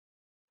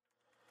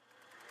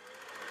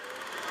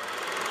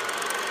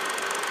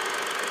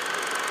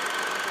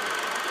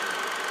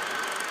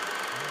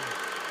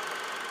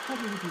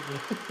I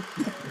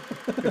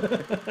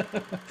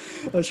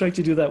was trying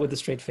to do that with a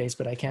straight face,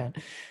 but I can't.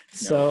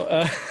 So,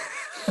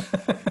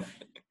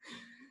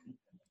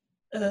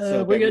 No. What's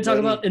up, we're going to talk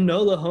about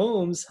everybody? Enola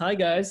Holmes. Hi,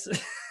 guys.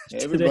 Hey,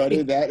 everybody,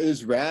 Today. that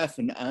is Raph,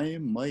 and I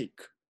am Mike.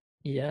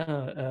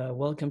 Yeah.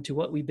 Welcome to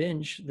What We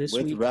Binge. This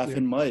With week, Raph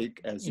and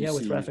Mike, as you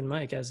with Raf see, and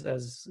Mike, yeah,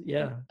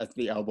 as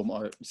the album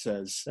art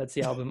says. that's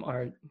the album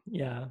art.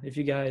 Yeah. If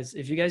you guys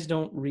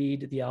don't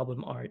read the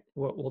album art,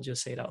 we'll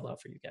just say it out loud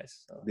for you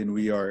guys. So, Then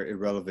we are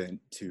irrelevant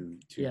to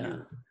yeah.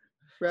 you.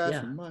 Raph Yeah.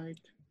 and Mike.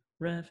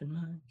 Raf and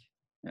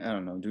Mike. I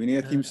don't know. Do we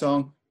need a theme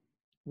song?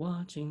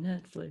 Watching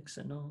Netflix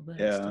and all that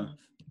Yeah. stuff.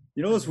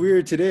 You know what's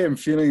weird? Today I'm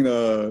feeling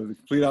the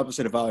complete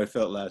opposite of how I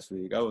felt last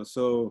week. I was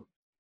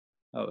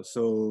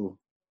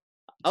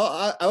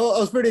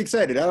pretty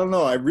excited. I don't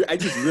know. I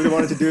just really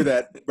wanted to do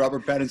that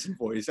Robert Pattinson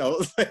voice. I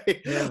was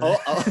like, Yeah.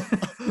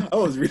 I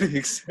was really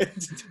excited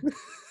to do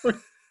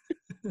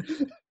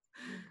it.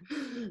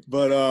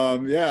 But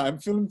yeah, I'm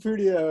feeling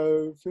pretty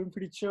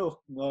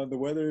chill. The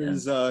weather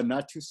is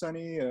not too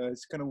sunny.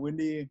 It's kind of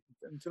windy.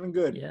 I'm feeling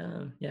good.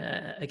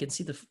 Yeah. I can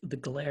see the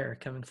glare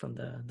coming from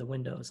the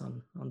windows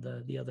on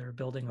the other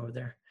building over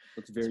there.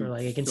 Looks very sort of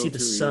like I can see the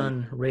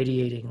sun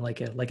radiating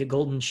like a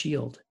golden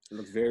shield. It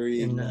looks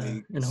very in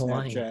Hawaii.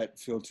 Hawaii.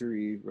 Snapchat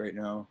filtery right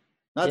now.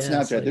 Not Yeah,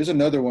 Snapchat. like, There's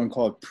another one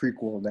called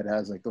Prequel that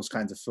has like those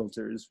kinds of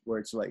filters where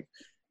it's like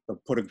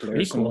put a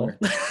glare somewhere.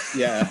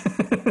 Yeah.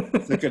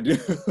 It's like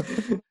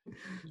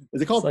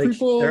is it called like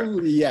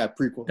Prequel? Yeah,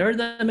 Prequel. There aren't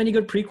that many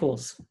good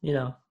prequels,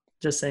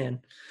 just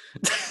saying.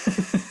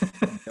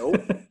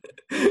 Nope.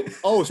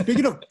 Oh,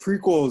 speaking of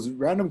prequels,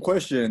 random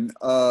question.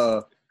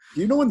 Do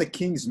you know when The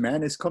King's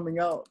Man is coming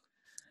out?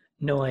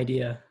 No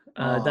idea.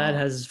 That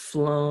has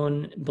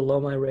flown below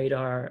my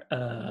radar.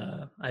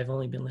 I've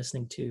only been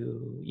listening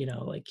to,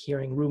 like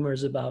hearing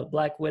rumors about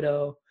Black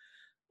Widow.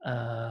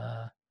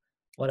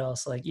 What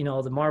else? Like,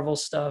 the Marvel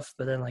stuff,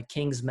 but then like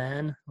King's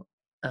Man.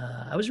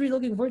 I was really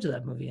looking forward to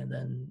that movie, and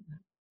then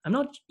I'm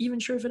not even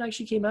sure if it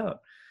actually came out,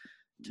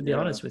 to be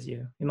honest with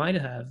you. It might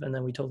have, and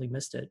then we totally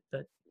missed it.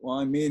 But well,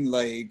 I mean,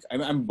 like,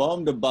 I'm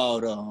bummed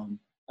about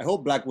I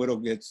hope Black Widow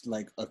gets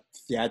like a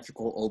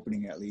theatrical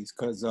opening at least,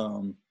 because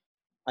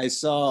I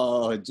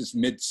saw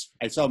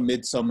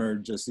Midsummer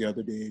just the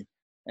other day,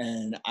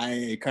 and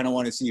I kind of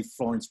want to see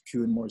Florence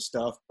Pugh and more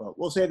stuff, but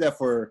we'll save that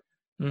for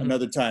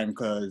another time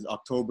because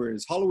October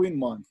is Halloween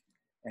month,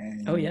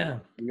 and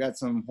we got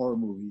some horror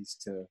movies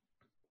to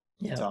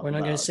talk we're not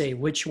going about. to say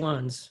which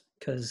ones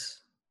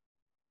because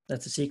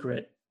that's a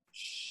secret.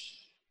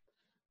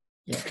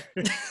 Yeah.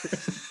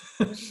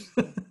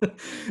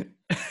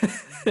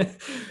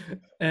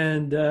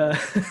 And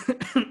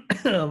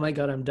oh my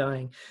god, I'm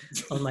dying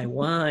on my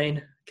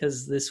wine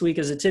because this week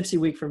is a tipsy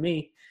week for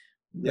me.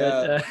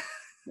 But,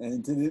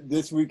 and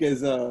this week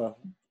is a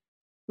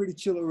pretty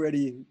chill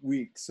already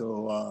week,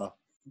 so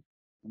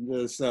I'm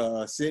just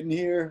sitting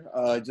here.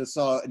 Just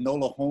saw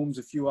Enola Holmes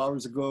a few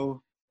hours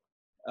ago.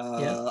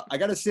 I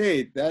gotta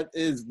say that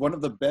is one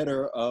of the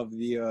better of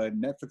the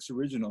Netflix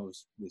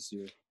originals this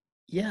year.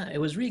 Yeah, it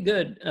was really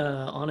good.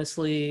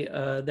 Honestly,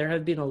 there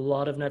have been a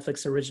lot of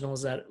Netflix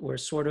originals that were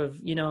sort of,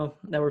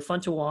 that were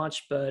fun to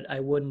watch, but I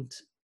wouldn't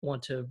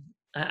want to.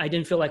 I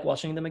didn't feel like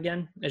watching them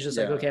again. It's just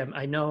like, okay,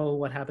 I know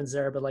what happens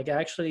there, but like I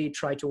actually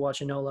tried to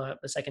watch Enola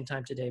a second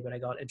time today, but I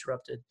got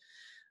interrupted.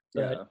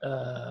 But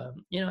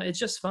it's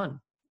just fun,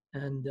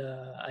 and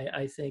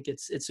I think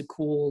it's a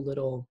cool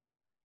little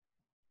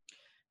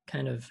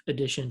kind of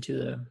addition to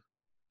the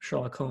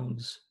Sherlock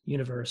Holmes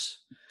universe.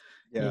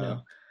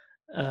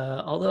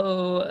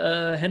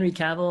 Although Henry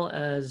Cavill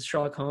as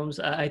Sherlock Holmes,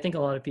 I think a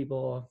lot of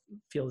people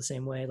feel the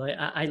same way. Like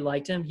I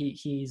liked him.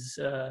 He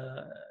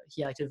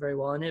acted very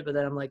well in it. But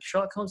then I'm like,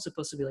 Sherlock Holmes is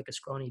supposed to be like a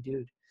scrawny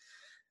dude.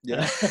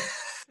 Yeah.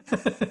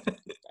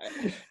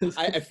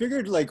 I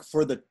figured like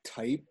for the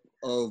type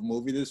of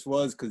movie this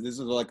was, because this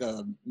was like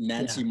a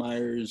Nancy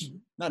Myers,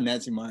 not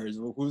Nancy Myers.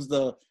 Who's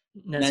the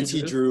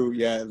Nancy Drew?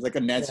 Yeah, like a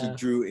Nancy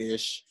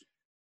Drew-ish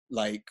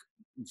like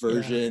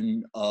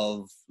version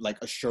of like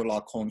a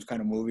Sherlock Holmes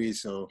kind of movie,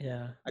 so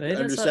I can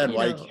understand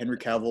why Henry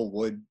Cavill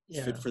would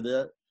fit for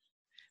that.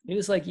 It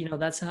was like,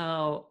 that's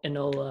how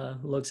Enola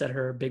looks at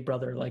her big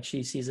brother, like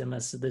she sees him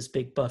as this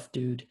big buff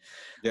dude.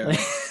 Yeah.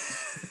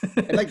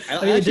 And like,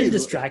 it didn't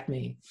distract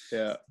me.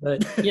 Yeah.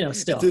 But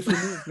still.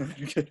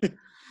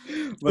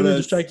 But it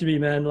distracted me,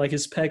 man. Like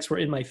his pecs were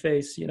in my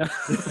face, I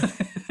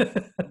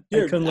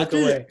couldn't look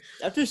away.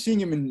 After seeing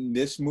him in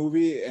this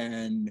movie,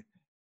 and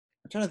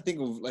I'm trying to think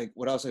of like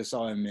what else I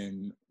saw him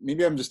in.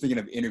 Maybe I'm just thinking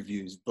of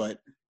interviews, but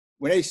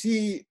when I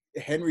see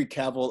Henry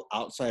Cavill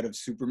outside of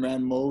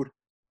Superman mode,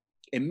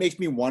 it makes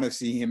me want to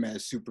see him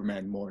as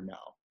Superman more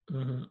now.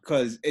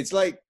 Because it's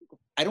like,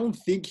 I don't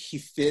think he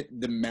fit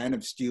the Man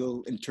of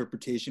Steel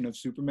interpretation of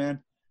Superman,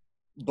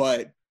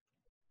 but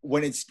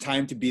when it's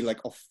time to be like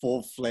a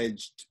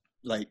full-fledged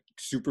like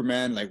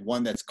Superman, like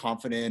one that's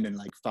confident and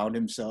like found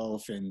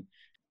himself and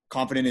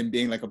confident in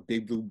being like a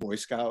big blue Boy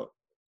Scout,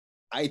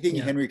 I think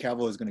Henry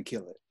Cavill is going to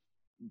kill it.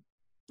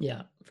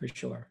 Yeah, for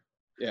sure.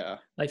 Yeah.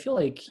 I feel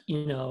like,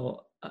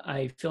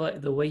 I feel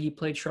like the way he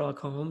played Sherlock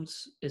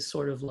Holmes is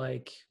sort of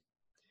like,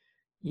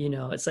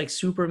 it's like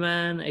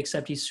Superman,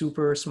 except he's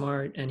super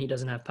smart and he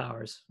doesn't have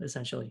powers,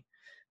 essentially.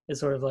 It's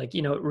sort of like,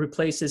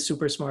 replace his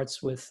super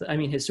smarts with, I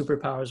mean, his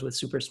superpowers with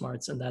super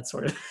smarts, and that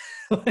sort of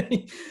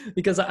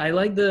because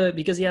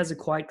because he has a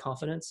quiet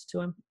confidence to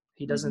him.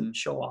 He Mm-hmm. doesn't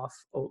show off,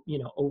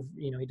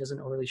 he doesn't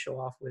overly show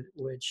off, with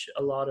which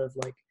a lot of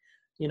like,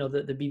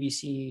 the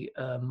BBC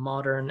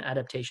modern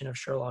adaptation of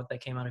Sherlock that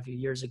came out a few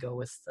years ago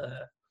with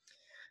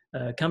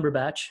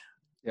Cumberbatch,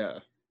 Yeah.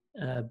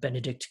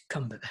 Benedict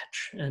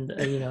Cumberbatch, and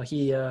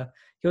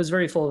he was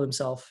very full of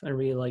himself and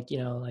really like,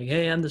 like,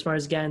 hey, I'm the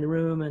smartest guy in the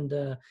room, and he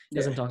Yeah.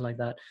 doesn't talk like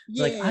that.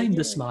 It's like, Yeah. I'm the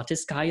Yeah.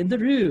 smartest guy in the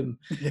room,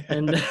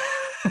 and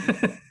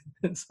Yeah.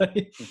 it's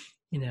like,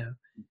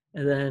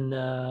 and then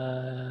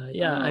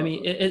yeah, I Uh,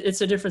 mean,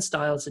 it's a different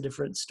style, it's a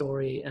different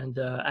story, and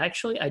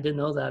actually, I didn't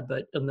know that,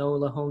 but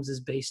Enola Holmes is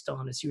based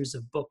on a series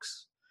of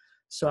books,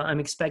 so I'm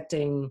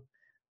expecting.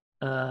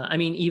 I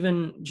mean,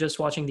 even just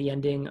watching the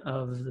ending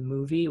of the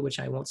movie, which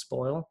I won't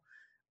spoil,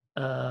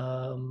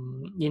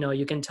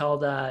 you can tell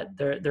that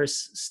there's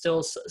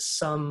still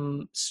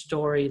some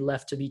story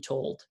left to be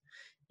told.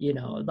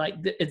 mhm. Like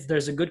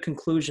there's a good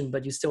conclusion,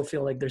 but you still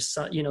feel like there's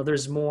some,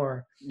 there's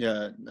more,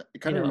 Yeah, it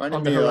kind of reminded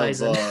on the me of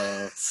horizon.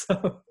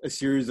 So, a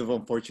series of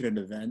unfortunate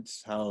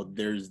events. How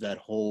there's that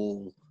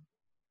whole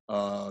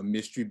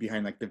mystery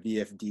behind like the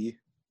VFD.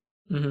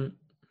 mhm.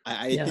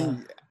 I Yeah,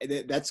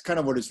 think that's kind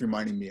of what it's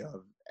reminding me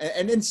of.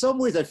 And in some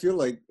ways, I feel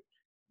like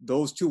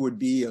those two would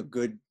be a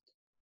good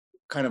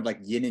kind of like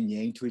yin and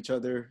yang to each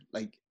other.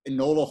 Like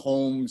Enola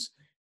Holmes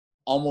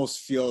almost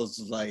feels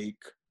like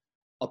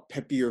a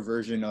peppier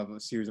version of a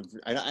series of.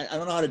 I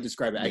don't know how to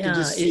describe it. I can yeah.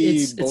 just see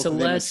It's a both of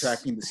them less.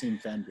 attracting the same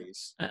fan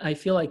base. I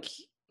feel like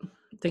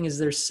thing is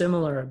they're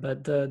similar,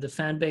 but the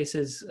fan base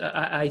is.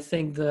 I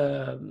think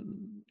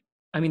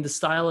I mean, the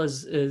style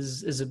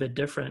is a bit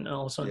different,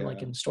 also in like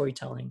Yeah. in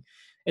storytelling.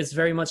 It's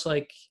very much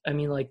like, I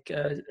mean, like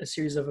a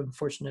series of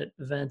unfortunate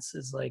events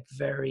is like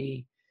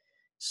very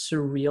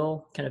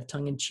surreal, kind of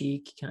tongue in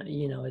cheek, kind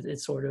of,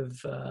 it's sort of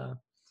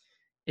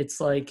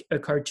it's like a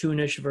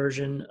cartoonish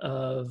version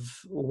of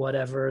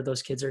whatever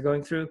those kids are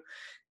going through.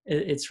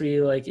 It's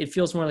really like, it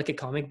feels more like a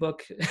comic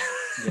book.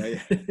 Yeah.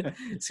 Yeah.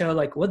 It's kind of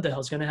like, what the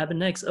hell's going to happen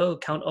next? Oh,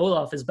 Count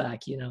Olaf is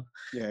back, Yeah.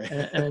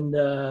 and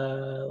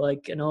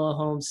like Enola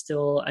Holmes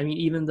still, I mean,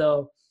 even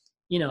though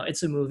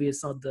it's a movie,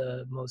 it's not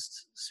the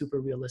most super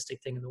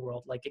realistic thing in the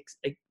world. Like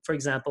for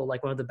example,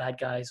 like one of the bad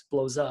guys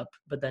blows up,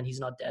 but then he's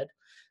not dead.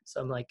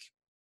 So I'm like,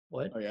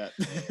 what? Oh yeah.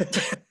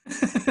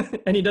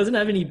 And he doesn't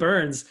have any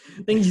burns.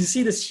 Then you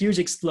see this huge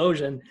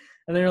explosion,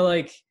 and they're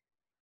like,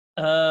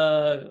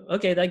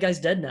 okay, that guy's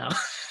dead now.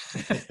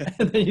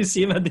 And then you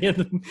see him at the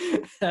end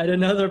at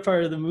another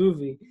part of the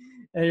movie,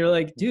 and you're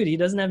like, dude, he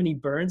doesn't have any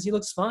burns, he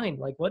looks fine.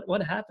 Like,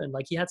 what happened?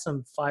 Like, he had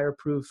some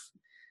fireproof,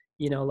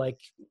 like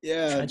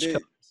Yeah. trench coat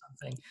or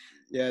something.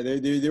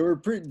 They were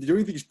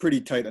doing things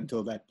pretty tight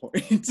until that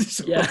point.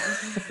 So Yeah.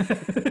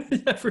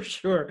 Yeah, for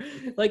sure.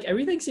 Like,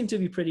 everything seemed to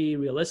be pretty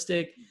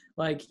realistic.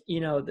 Like,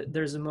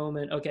 there's a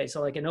moment, okay,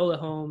 so like Enola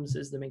Holmes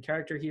is the main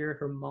character here,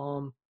 her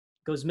mom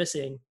goes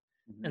missing,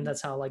 and mhm.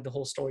 that's how like the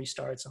whole story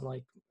starts. And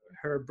like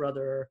her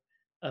brother,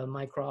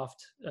 Mycroft,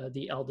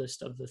 the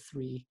eldest of the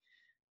three,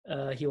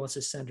 he wants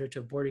to send her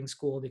to boarding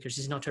school because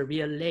she's not a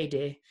real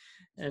lady,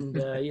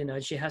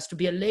 and she has to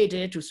be a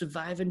lady to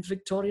survive in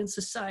Victorian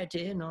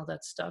society and all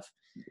that stuff.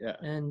 Yeah.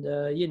 And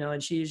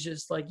and she's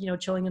just like,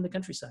 chilling in the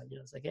countryside.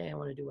 It's like, hey, I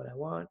want to do what I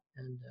want,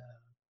 and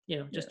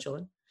Yeah. just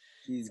chilling.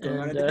 She's going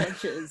on And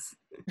adventures.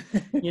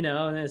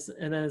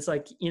 and then it's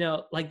like,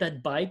 like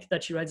that bike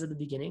that she rides at the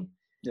beginning,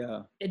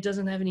 Yeah. it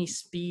doesn't have any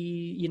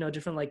speed,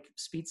 different like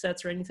speed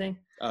sets or anything.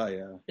 Oh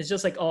yeah. It's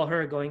just like all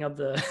her going up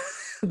the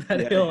that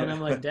Yeah. hill, and Yeah.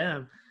 I'm like,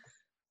 damn.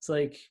 It's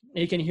like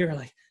you can hear her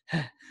like,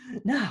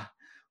 now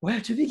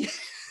where to begin.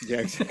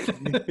 Yeah.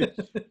 Exactly.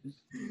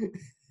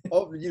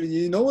 Oh,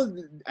 you know what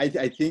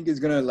I think is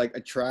gonna like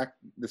attract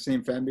the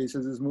same fan base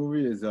as this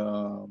movie is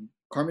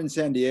Carmen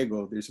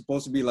Sandiego. There's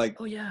supposed to be like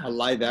Oh a yeah,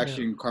 live yeah.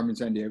 action Carmen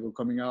Sandiego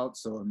coming out,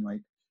 so I'm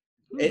like,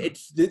 Hmm.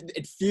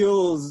 it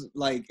feels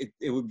like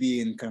it would be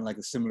in kind of like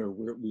a similar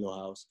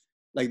wheelhouse.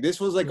 Like this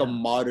was like a Yeah,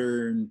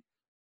 modern.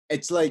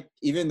 It's like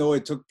even though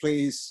it took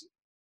place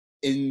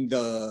in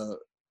the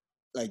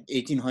like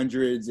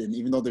 1800s, and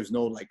even though there's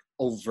no like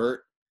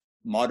overt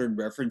modern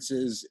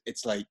references,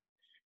 it's like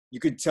you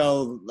could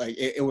tell like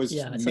it was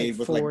yeah. It's like made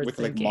forward with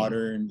like thinking.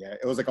 modern, yeah,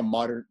 it was like a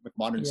modern with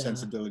modern Yeah,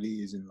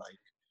 sensibilities, and like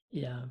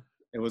yeah.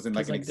 it wasn't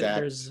like Because an like exact,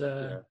 there's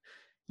yeah.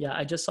 yeah,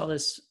 I just saw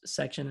this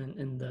section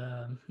in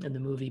the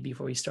movie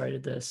before we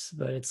started this,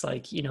 but it's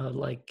like,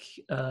 like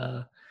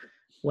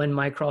when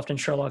Mycroft and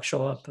Sherlock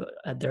show up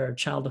at their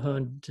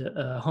childhood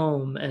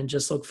home and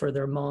just look for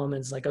their mom,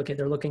 and it's like, okay,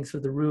 they're looking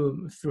through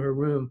her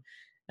room,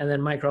 and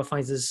then Mycroft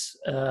finds this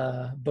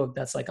book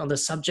that's like on the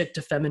subject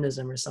of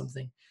feminism or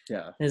something,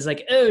 Yeah. and it's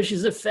like, oh,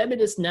 she's a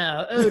feminist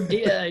now, oh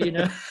dear,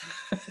 and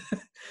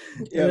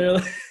Yeah, they're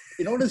like,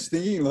 you know what I was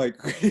thinking, like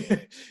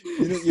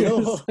you know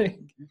it's like,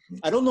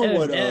 I don't know oh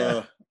what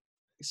no.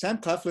 Sam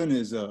Claflin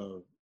is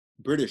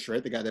British,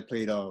 right? The guy that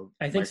played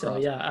I think so.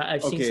 Mycroft. Yeah,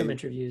 I've seen some Okay,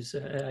 interviews.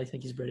 I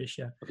think he's British.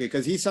 Yeah. okay,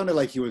 because he sounded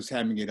like he was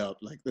hamming it up,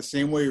 like the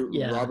same way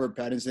Yeah. Robert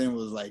Pattinson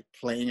was like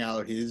playing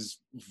out his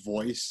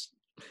voice,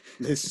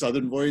 his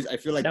southern voice. I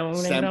feel like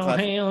Sam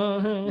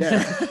Claflin.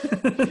 Yeah,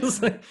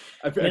 It's like,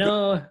 I feel, you I feel,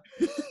 know,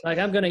 like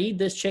I'm gonna eat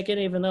this chicken,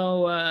 even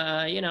though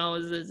I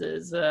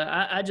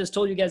just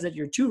told you guys that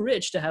you're too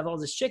rich to have all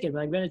this chicken, but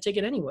I'm gonna take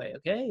it anyway.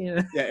 Okay,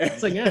 yeah.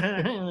 it's like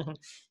that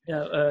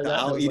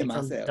I'll was eat it like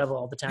from myself. Devil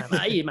All the Time.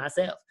 I eat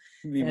myself,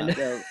 Me and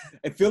myself.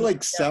 I feel like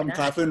very Sam nice.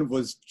 Claflin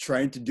was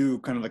trying to do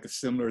kind of like a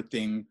similar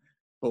thing,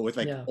 but with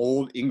like Yeah,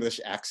 old English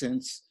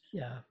accents.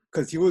 yeah.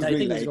 Because he was I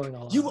really think he's like, going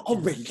all "You out. are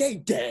Yeah. a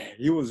lady."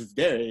 He was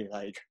very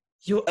like,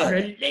 You are uh,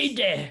 a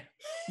lady.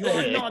 You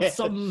are not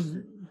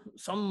some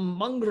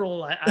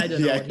mongrel. I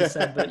don't know yeah, what he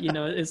said, but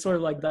it's sort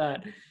of like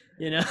that,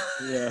 you know.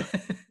 yeah,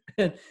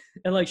 and,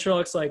 and like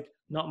Sherlock's like,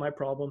 not my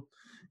problem.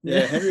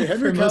 yeah. Henry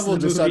For most of Cavill the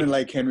just sounded movie.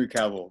 like Henry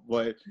Cavill,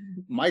 but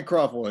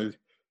Mycroft was Like,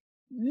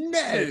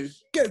 no,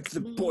 get the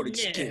boarding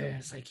yeah, skill.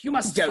 it's like you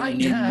must Don't find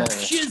need her. more.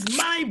 She is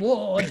my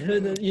ward,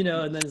 and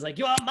then it's like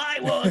you are my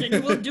ward, and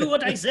you will do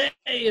what I say.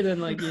 And then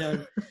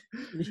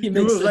he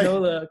makes Enola he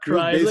was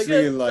cry. He's like,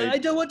 basically I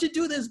like, don't want to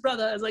do this,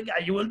 brother. I was like,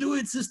 you will do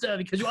it, sister,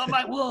 because you are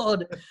my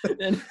ward.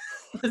 And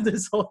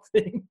this whole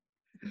thing.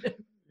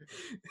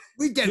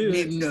 we don't Dude.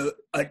 need no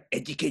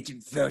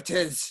uneducated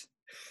voters.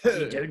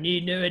 You don't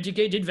need no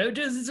educated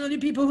voters. It's only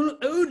people who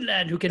own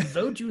land who can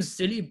vote, you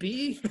silly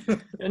bee.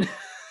 And,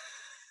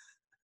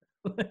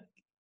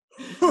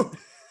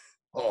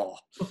 Oh,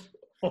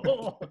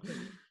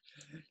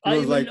 I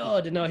am like, a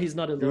lord. No, he's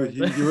not a lord.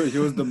 he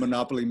was the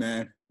Monopoly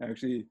man.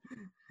 Actually,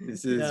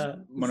 this is Yeah,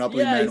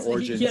 Monopoly Man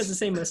origins. he has the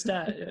same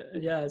mustache.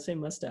 Yeah, same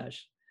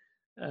mustache.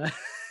 Uh,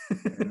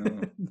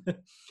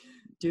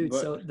 dude,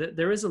 But, so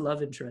there is a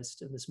love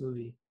interest in this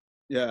movie.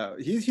 yeah,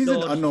 he's an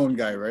Lord unknown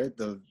guy, right?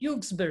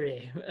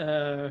 Tewksbury.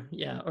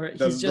 Yeah, or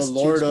The he's just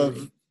Lord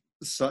Tewksbury. of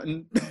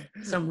Sutton,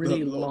 Some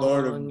really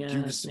Lord of long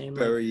ass name,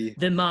 like Tewksbury,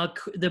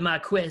 the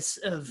Marquess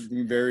of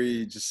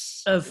very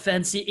just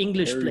fancy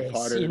English Harry place,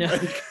 Potter,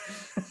 like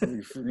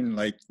freaking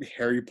like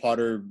Harry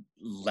Potter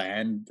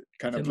land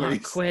kind the of place.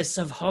 Marquess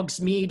of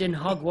Hogsmeade and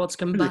Hogwarts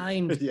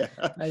combined. Yeah,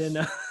 I don't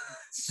know.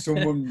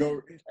 someone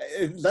know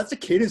that's the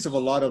cadence of a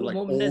lot of like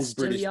old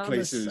British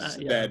places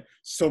that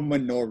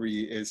someone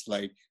Nori is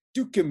like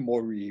Duke and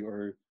Mori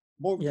or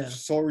more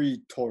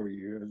sorry Tory.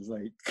 It's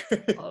like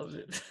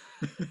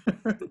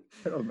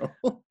I don't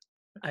know.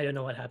 I don't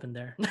know what happened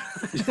there.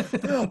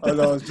 I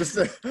know, just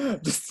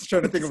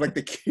trying to think of like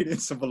the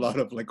cadence of a lot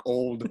of like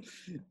old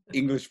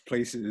English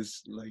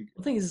places. Like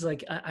the thing is,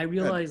 like, I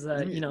realized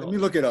that let me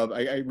look it up.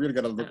 I really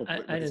gotta look up.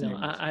 I don't know.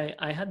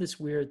 I had this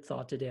weird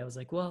thought today. I was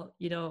like, well,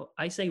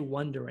 I say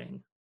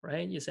wondering,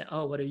 right? You say,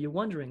 oh, what are you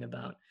wondering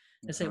about?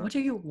 I say, what are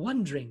you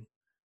wondering?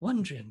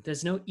 Wondering.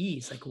 There's no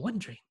e's, like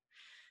wondering.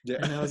 Yeah.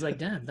 And I was like,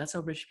 damn, that's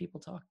how British people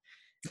talk.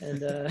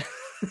 And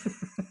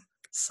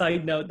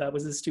side note, that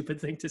was a stupid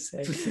thing to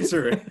say.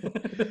 Sorry.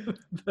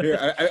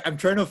 Here, I'm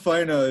trying to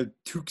find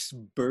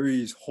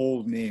Tewksbury's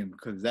whole name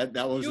because that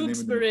was the name of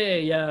the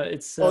Tewksbury, yeah,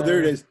 it's there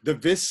it is. The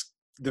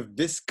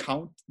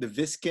Viscount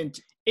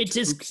it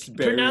is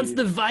Tewksbury, pronounced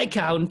the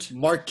Viscount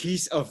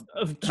Marquis of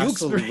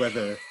Tewksbury.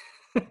 Baselweather.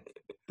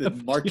 The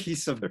Marquis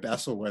of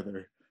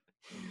Baselweather.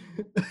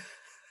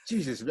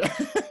 Jesus, man.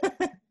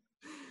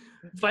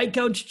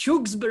 Viscount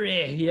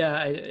Tewksbury.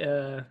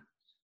 Yeah,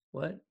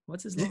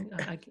 what's his long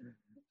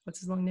what's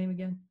his long name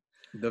again?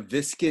 The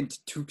Viscount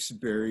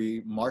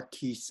Tewksbury,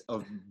 Marquis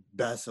of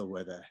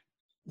Baselweather.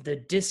 The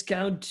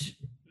discount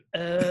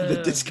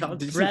the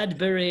discount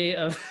Bradbury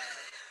of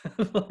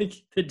like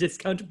the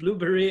discount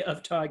Blueberry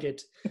of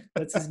Target.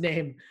 That's his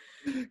name.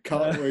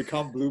 Count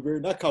Blueberry,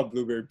 not Count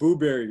Blueberry,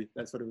 Booberry.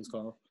 That's what it was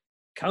called.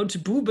 Count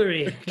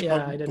Booberry.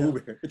 Yeah, I don't know.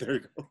 There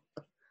you go.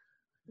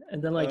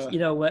 And then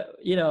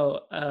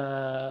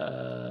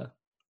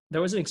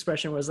there was an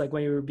expression where it's like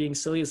when you were being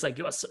silly, it's like,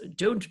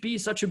 don't be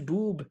such a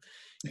boob,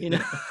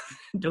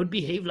 don't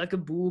behave like a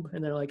boob.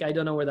 And they're like, I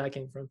don't know where that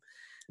came from.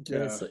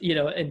 Yeah.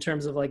 In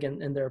terms of like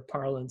in their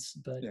parlance,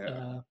 but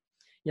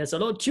so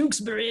Lord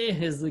Tewksbury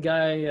is the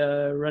guy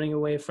running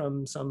away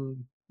from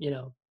some,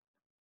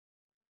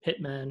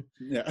 hitman.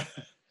 Yeah.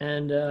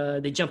 And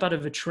they jump out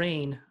of a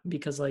train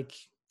because so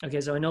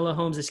Enola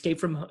Holmes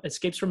escapes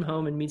from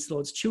home and meets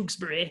Lord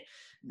Tewksbury.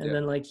 And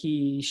then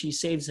she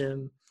saves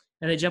him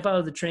and they jump out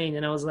of the train.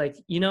 And I was like,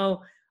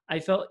 I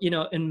felt,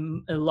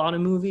 in a lot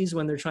of movies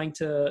when they're trying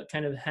to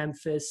kind of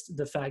ham-fist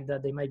the fact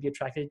that they might be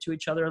attracted to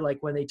each other, like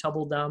when they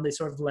tumble down, they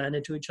sort of land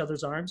into each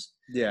other's arms.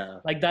 Yeah.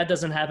 Like that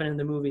doesn't happen in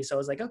the movie. So I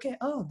was like, okay,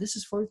 this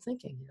is forward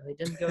thinking. They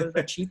didn't go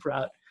the cheap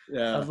route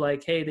of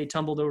like, hey, they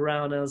tumbled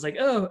around. And I was like,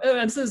 oh,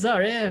 I'm so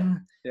sorry. I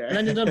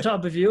landed on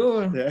top of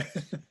you.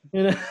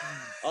 Yeah.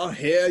 Oh,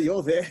 here,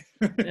 you're there.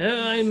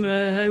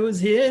 I was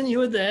here and you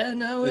were there.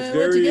 Now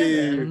we're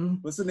together.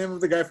 What's the name of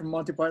the guy from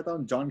Monty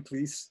Python? John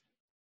Cleese.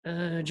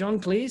 John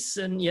Cleese,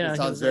 and it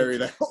sounds very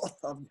like,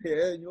 I'm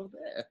here and you're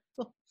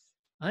there.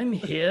 I'm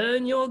here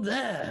and you're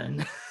there.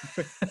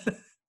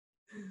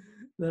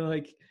 They're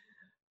like,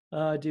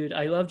 Dude,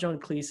 I love John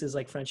Cleese's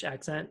like French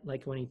accent,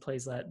 like when he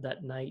plays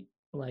that knight,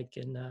 like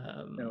in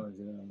No,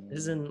 this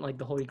is in like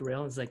the Holy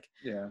Grail. It's like,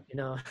 yeah. you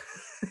know,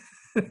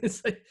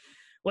 it's like,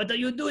 what are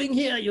you doing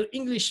here, you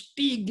English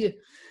pig?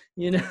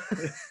 You know,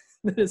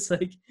 it's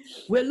like,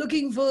 we're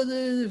looking for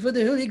the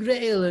Holy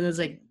Grail, and it's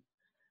like,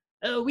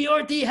 we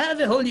already have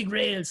a Holy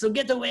Grail, so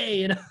get away,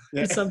 you know,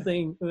 Yeah. or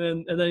something.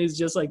 And then he's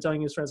just like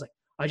telling his friends, like,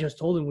 I just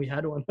told him we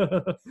had one.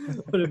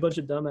 What a bunch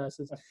of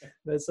dumbasses.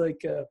 But it's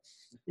like,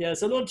 yeah,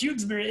 so Lord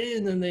Tewksbury,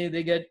 and then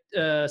they get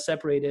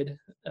separated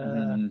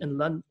Mhm.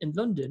 in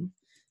London.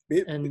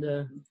 Ba-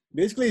 And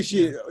Basically,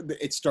 yeah,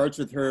 it starts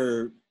with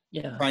her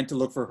yeah, trying to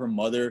look for her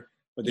mother,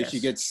 but then she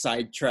yes, gets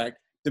sidetracked.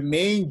 The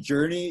main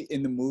journey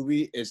in the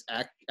movie is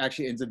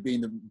actually ends up being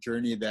the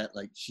journey that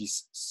like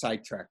she's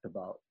sidetracked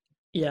about.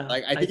 yeah.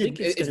 Like I I think think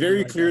it's it's going to be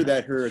very like clear that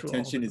that her through all the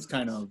attention is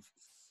kind movies. of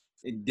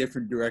in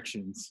different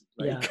directions.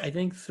 Yeah, Like I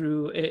think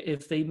through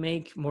if they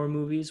make more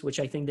movies, which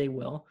I think they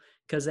will,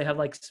 because they have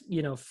like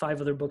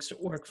 5 other books to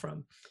work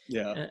from.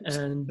 yeah,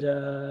 And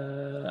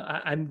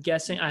I'm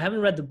guessing I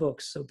haven't read the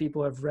books, so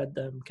people who have read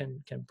them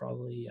can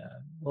probably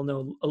will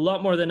know a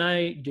lot more than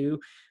I do.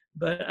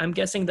 But I'm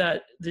guessing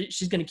that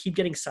she's going to keep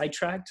getting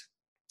sidetracked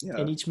in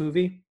yeah, each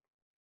movie,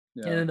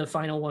 and yeah, then the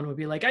final one would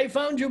be like, "I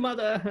found you,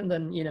 mother," and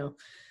then yeah,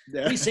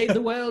 we saved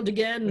the world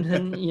again,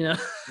 and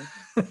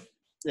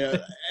yeah.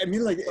 I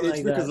mean, like something it's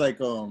like because that. like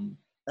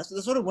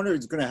that's what I wonder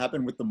is going to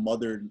happen with the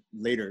mother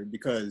later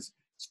because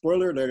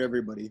spoiler alert,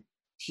 everybody,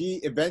 she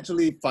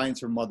eventually finds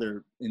her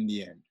mother in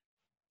the end.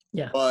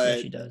 Yeah, yeah,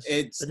 But she does.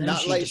 it's But then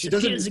not she like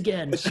disappears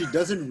again. she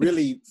doesn't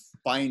really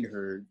find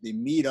her. They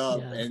meet up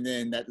Yeah, and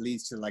then that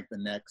leads to like the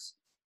next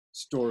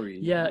story.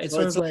 yeah. It's So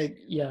sort it's of like like,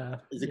 yeah,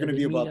 is it yeah. going to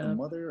They be meet about the up.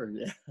 mother or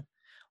yeah?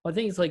 I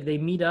think it's like they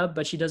meet up,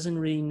 but she doesn't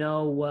really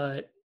know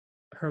what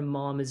her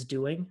mom is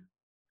doing.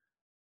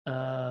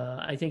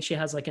 I think she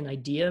has like an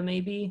idea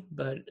maybe,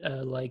 but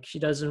like she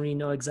doesn't really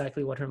know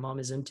exactly what her mom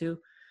is into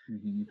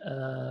Hmm.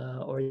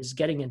 or is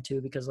getting into,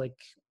 because like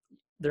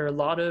there are a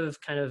lot of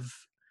kind of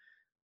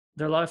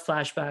there are a lot of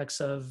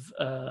flashbacks of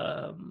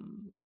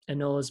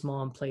Enola's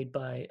mom, played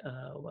by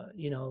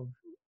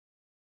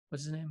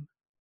what's his name?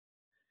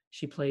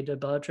 She played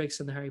Bellatrix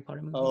in the Harry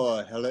Potter movies.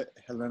 Oh, Helena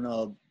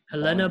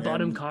Helena Bonham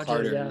Bonham Carter,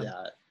 Carter, yeah.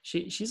 yeah,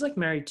 She's like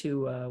married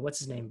to what's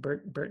his name?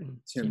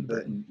 Burton. Tim Tim Burton.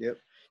 Burton. Yep.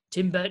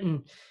 Tim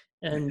Burton.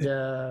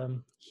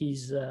 And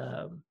he's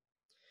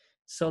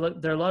so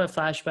there are a lot of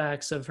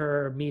flashbacks of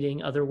her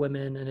meeting other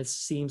women, and it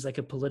seems like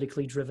a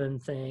politically driven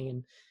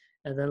thing.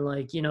 And then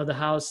like the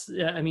house,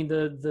 I mean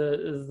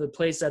the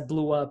place that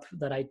blew up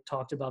that I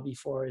talked about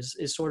before is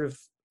sort of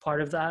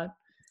part of that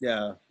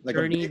Yeah, like a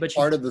journey. big But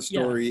part of the yeah.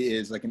 story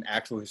is like an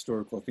actual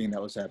historical thing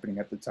that was happening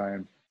at the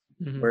time,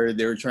 Hmm. where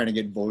they were trying to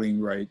get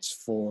voting rights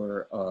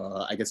for,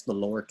 I guess, the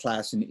lower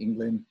class in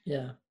England,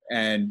 Yeah,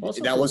 and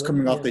also that for was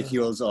coming women. off the Yeah,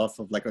 heels off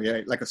of like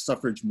a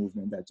suffrage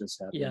movement that just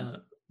happened yeah,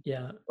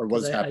 yeah. or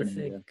Because was I happening.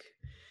 think,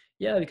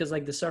 Yeah, yeah, because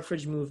like the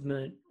suffrage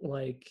movement,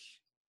 like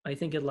I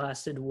think it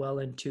lasted well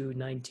into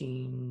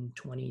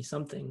 1920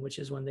 something, which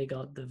is when they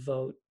got the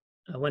vote,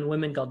 when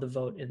women got the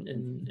vote in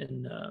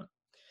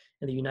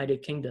the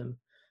United Kingdom.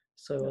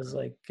 So it was yeah,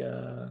 like,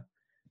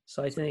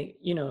 so I think,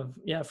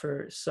 yeah,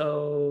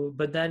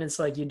 but then it's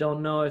like, you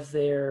don't know if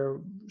they're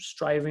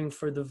striving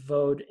for the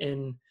vote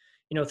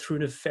through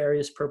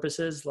nefarious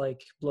purposes,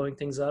 like blowing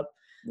things up.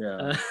 yeah,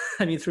 Uh,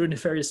 I mean, through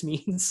nefarious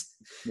means.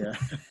 yeah,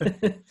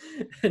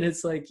 And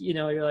it's like,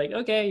 you're like,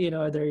 okay,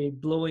 are they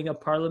blowing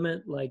up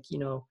parliament, like,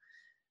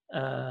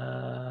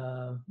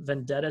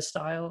 Vendetta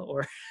style,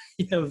 or,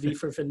 V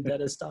for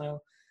Vendetta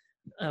style?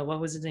 What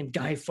was his name?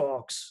 Guy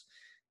Fawkes,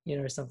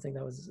 or something.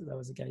 That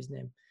was the guy's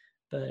name.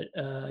 But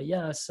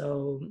yeah,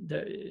 so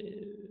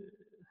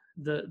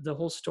the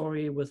whole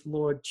story with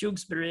Lord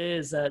Tewksbury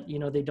is that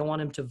they don't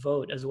want him to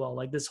vote as well.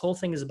 Like this whole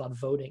thing is about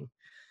voting,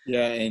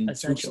 yeah. And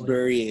essentially.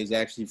 Tewksbury is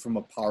actually from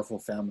a powerful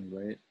family,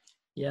 right?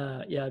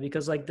 Yeah, yeah,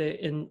 because like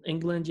in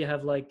England you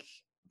have like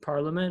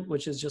Parliament,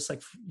 which is just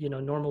like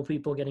normal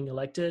people getting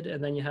elected,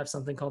 and then you have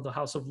something called the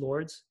House of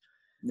Lords,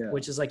 Yeah,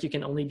 which is like you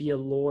can only be a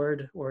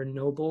lord or a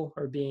noble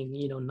or being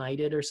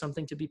knighted or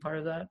something to be part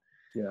of that.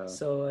 yeah,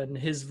 So, and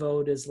his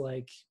vote is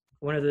like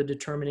one of the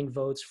determining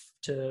votes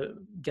to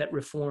get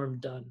reform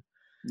done.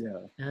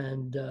 yeah,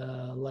 And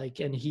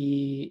and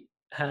he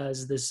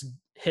has this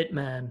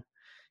hitman,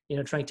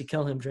 trying to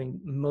kill him during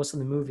most of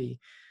the movie,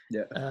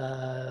 yeah,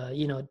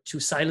 to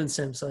silence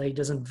him so that he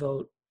doesn't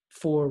vote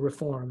for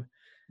reform.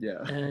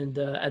 yeah. And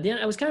at the end,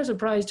 I was kind of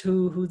surprised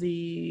who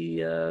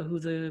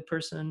the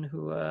person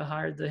who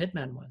hired the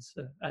hitman was.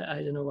 I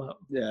don't know what.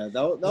 Yeah,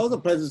 that was a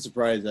pleasant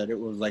surprise that it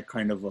was like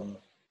kind of a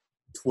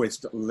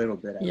twist a little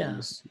bit at Yeah,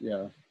 least.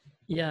 Yeah,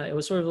 yeah, it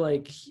was sort of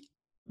like,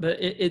 but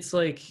it's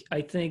like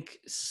I think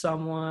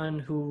someone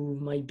who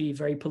might be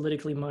very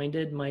politically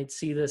minded might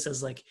see this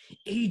as like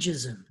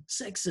ageism,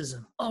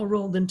 sexism, all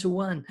rolled into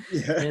one.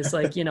 yeah, And it's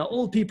like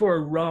old people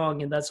are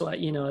wrong, and that's why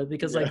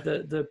because yeah, like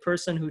the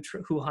person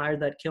who hired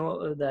that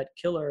killer,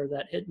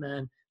 that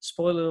hitman.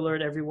 Spoiler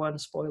alert, everyone!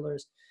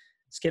 Spoilers.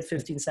 skip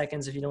 15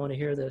 seconds if you don't want to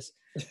hear this.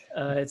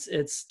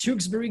 It's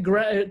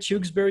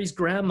Tewksbury's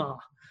grandma.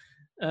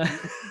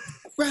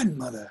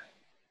 Grandmother.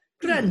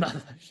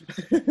 Grandmother.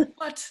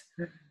 What?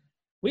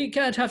 We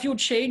can't have you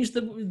change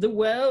the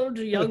world,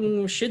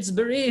 young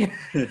Shitsbury.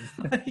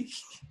 Like,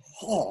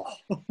 Oh.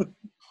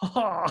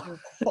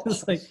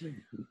 It's like,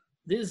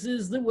 this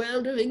is the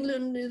world of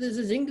England. This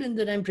is England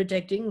that I'm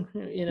protecting,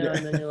 you know. Yeah.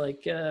 And then you're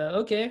like,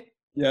 okay.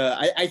 Yeah,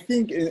 I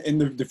think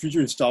in the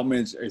future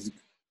installments is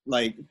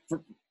like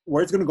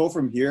where it's gonna go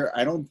from here.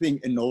 I don't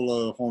think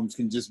Enola Holmes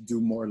can just do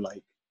more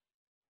like,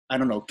 I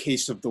don't know,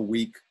 case of the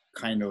week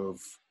kind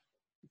of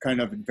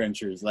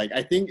adventures. Like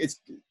I think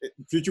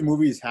future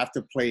movies have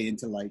to play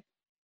into like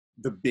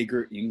the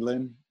bigger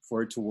England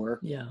for it to work.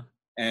 Yeah.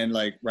 And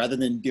like rather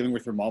than dealing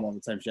with her mom all the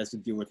time, she has to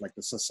deal with like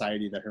the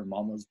society that her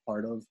mom was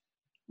part of.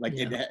 Like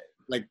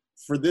like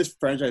for this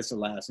franchise to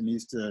last, it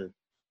needs to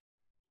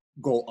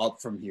go up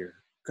from here.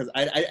 Because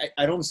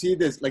I don't see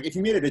this, like if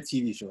you made it a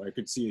TV show, I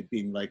could see it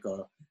being like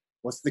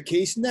what's the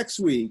case next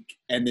week,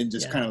 and then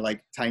just kind of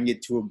like tying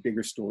it to a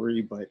bigger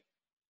story. But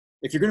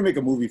if you're gonna make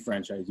a movie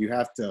franchise, you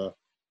have to,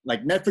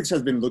 like, Netflix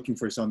has been looking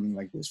for something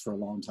like this for a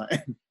long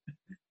time.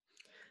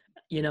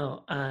 You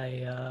know,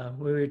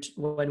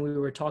 when we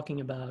were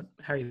talking about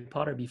Harry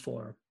Potter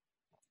before,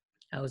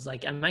 I was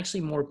like, I'm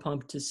actually more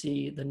pumped to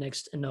see the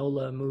next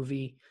Enola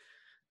movie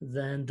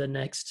than the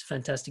next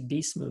Fantastic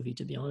Beasts movie,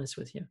 to be honest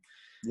with you.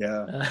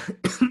 Yeah.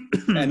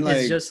 And like,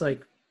 it's just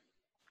like,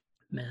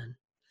 man,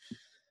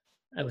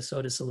 I was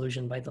so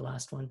disillusioned by the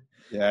last one.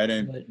 Yeah, I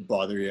didn't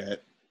bother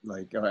yet.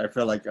 Like, I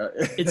felt like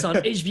it's on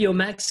HBO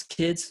Max,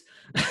 kids.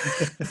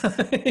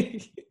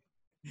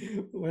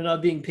 We're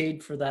not being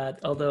paid for that,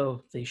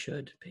 although they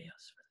should pay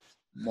us.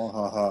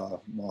 Maha.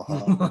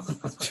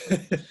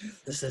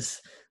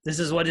 This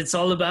is what it's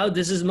all about.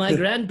 This is my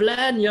grand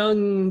plan,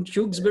 young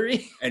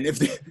Tewksbury. And if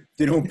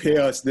they don't pay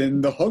us,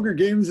 then the Hunger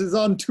Games is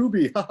on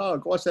Tubi. Haha,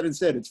 watch that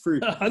instead. It's free.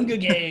 Hunger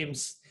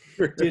Games.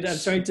 Dude, I'm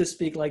starting to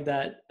speak like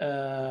that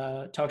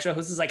talk show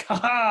host is like,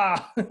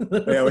 ha.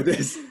 Yeah, with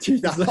this.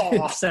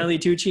 Like, Stanley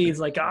Tucci is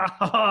like,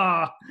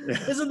 ah,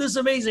 Yeah. Isn't this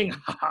amazing?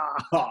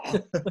 Ha.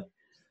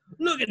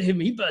 Look at him.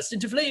 He burst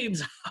into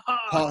flames.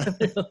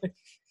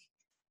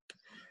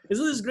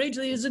 Isn't this great,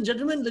 ladies and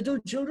gentlemen, little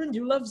children? Do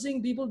you love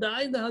seeing people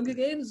die in the Hunger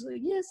Games? Like,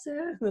 yes,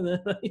 sir. And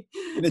then, like,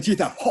 and the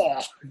cheetah.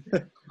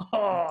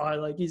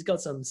 Like he's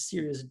got some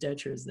serious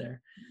dentures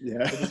there.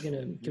 Yeah. Like he's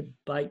could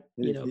bite,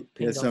 He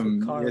paint off a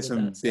car. He has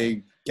some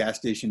big gas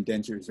station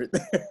dentures right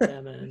there. Yeah,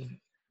 man.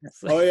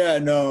 Oh yeah,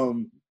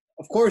 no.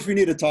 Of course, we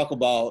need to talk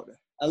about,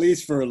 at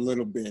least for a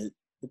little bit,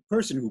 the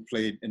person who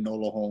played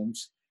Enola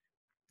Holmes.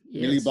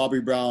 Yes. Millie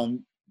Bobby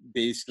Brown,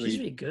 basically. She's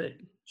really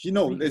good.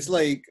 It's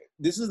like,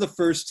 this is the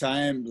first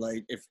time,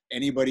 like, if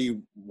anybody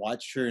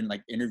watched her in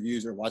like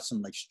interviews or watched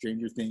some like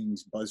Stranger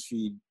Things,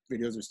 BuzzFeed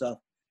videos or stuff,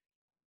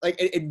 like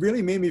it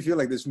really made me feel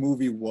like this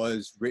movie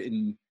was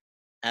written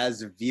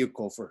as a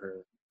vehicle for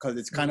her, because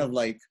it's kind of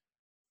like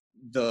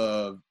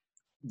the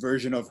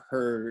version of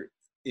her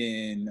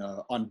in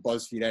on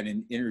BuzzFeed and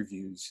in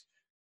interviews,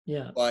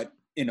 but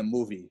in a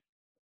movie.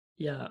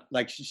 Yeah,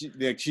 like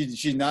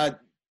she's not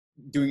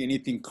doing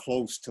anything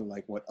close to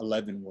like what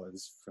 11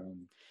 was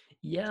from.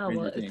 Yeah,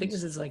 well, the thing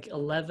is, it's like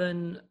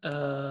 11,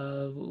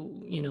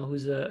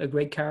 who's a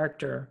great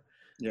character.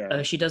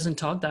 Yeah, she doesn't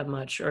talk that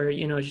much, or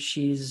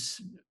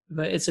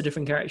but it's a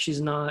different character.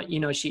 She's not,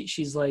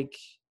 she's like,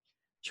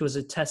 she was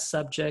a test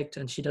subject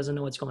and she doesn't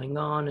know what's going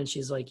on, and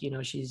she's like,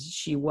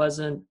 she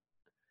wasn't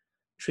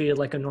treated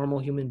like a normal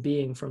human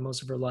being for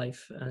most of her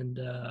life, and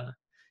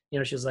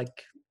she was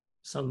like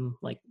some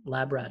like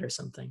lab rat or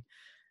something.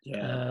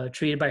 Yeah,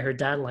 treated by her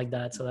dad like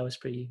that, so that was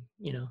pretty,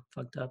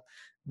 fucked up.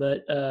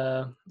 But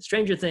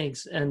Stranger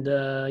Things, and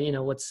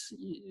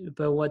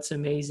what's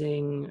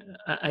amazing,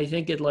 I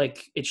think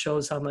it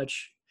shows how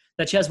much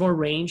that she has more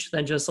range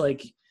than just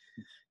like,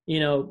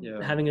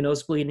 having a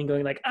nosebleed and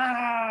going like,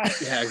 ah.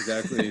 Yeah,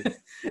 exactly.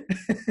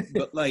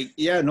 But like,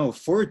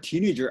 for a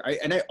teenager,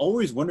 I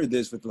always wondered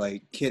this with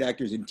like kid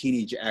actors and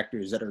teenage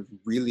actors that are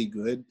really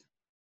good.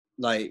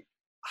 Like,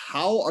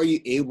 how are you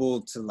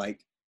able to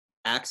like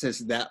access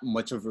that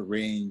much of a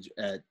range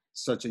at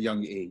such a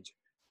young age?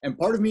 And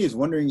part of me is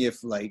wondering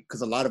if, like,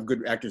 because a lot of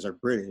good actors are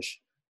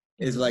British,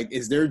 is like,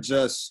 is there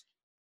just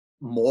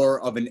more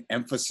of an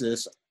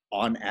emphasis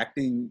on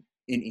acting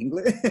in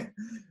England?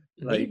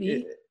 Like,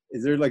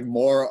 is there like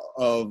more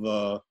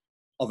of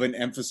an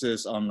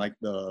emphasis on like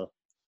the,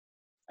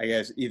 I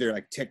guess, either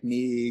like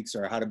techniques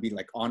or how to be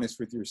like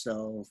honest with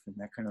yourself and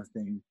that kind of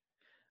thing?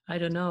 I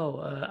don't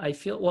know.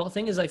 The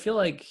thing is, I feel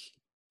like,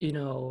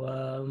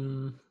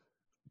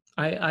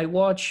 I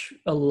watch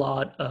a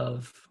lot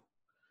of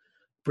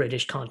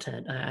British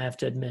content, I have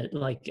to admit.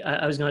 Like,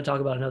 I was going to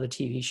talk about another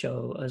TV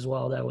show as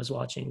well that I was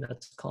watching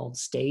that's called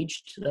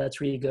Staged.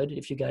 That's really good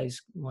if you guys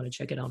want to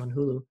check it out on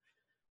Hulu.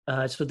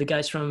 It's with the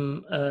guys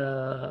from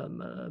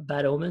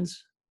Bad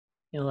Omens,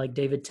 like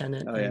David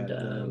Tennant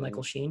and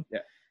Michael Sheen.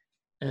 Yeah.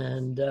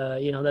 And,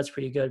 that's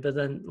pretty good. But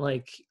then,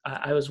 like,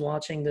 I was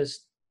watching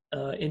this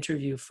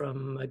interview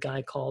from a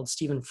guy called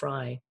Stephen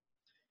Fry,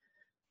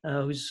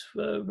 who's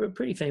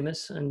pretty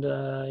famous and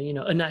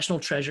a national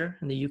treasure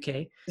in the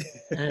UK,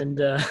 and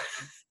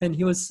and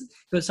he was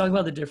talking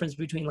about the difference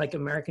between like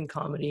American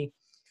comedy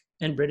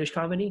and British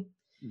comedy.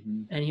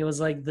 Mm-hmm. And he was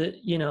like,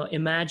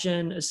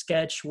 imagine a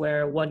sketch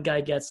where one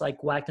guy gets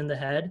like whacked in the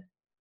head,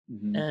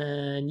 Mm-hmm.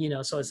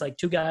 and so it's like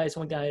two guys,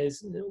 one guy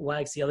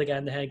whacks the other guy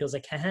in the head, goes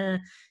like, haha,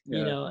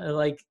 Yeah. and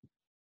like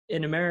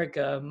in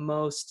America,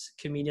 most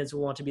comedians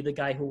will want to be the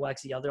guy who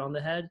whacks the other on the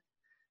head,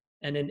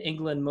 and in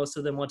England, most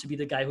of them want to be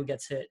the guy who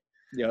gets hit.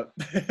 Yep.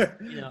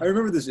 You I know,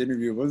 remember this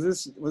interview. Was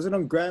it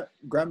on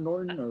Graham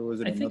Norton, or was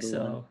it I think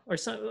another one? so, or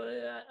some.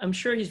 I'm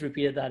sure he's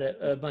repeated that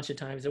a bunch of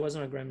times. It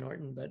wasn't a Graham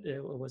Norton, but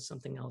it was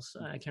something else.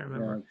 I can't Yeah,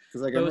 remember.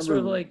 because like I But it was sort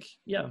of remember, like,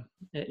 yeah,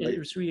 like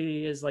it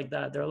really is like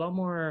that. They're a lot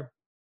more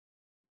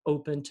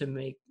open to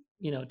make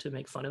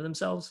fun of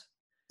themselves.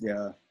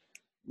 yeah,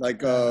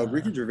 like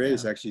Ricky Gervais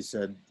Yeah. actually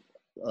said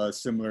a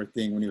similar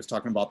thing when he was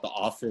talking about The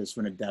Office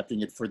when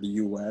adapting it for the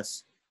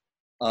U.S.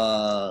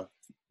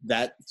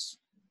 That's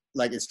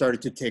like it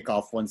started to take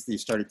off once they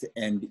started to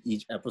end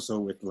each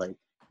episode with like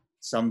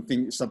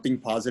something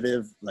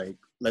positive. Like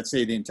let's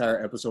say the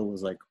entire episode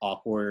was like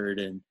awkward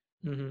and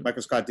Hmm.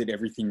 Michael Scott did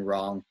everything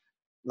wrong.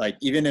 Like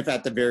even if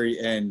at the very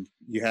end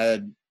you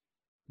had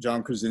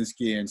John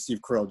Krasinski and Steve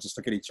Carell just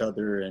look at each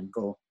other and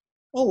go,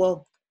 "Oh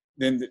well,"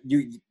 then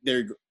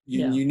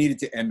Yeah. you needed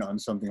to end on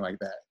something like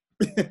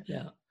that.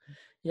 Yeah.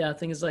 Yeah.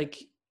 Thing is like,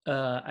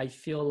 I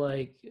feel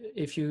like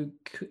if you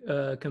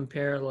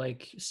compare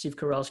like Steve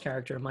Carell's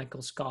character,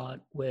 Michael Scott,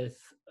 with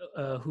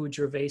who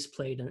Gervais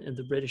played in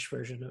the British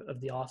version of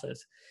The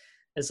Office,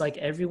 it's like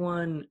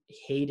everyone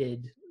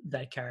hated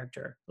that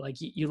character. Like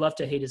you love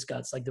to hate his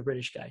guts, like the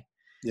British guy.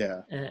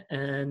 Yeah,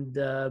 And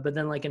but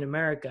then like in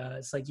America,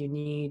 it's like you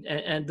need,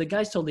 and the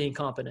guy's totally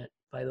incompetent,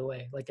 by the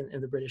way, like in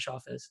the British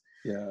Office.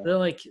 yeah, They're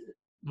like,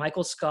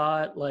 Michael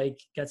Scott like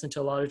gets into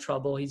a lot of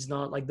trouble. He's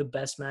not like the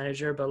best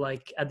manager, but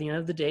like at the end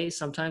of the day,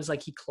 sometimes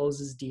like he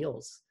closes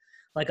deals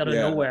like out of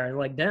yeah, nowhere, and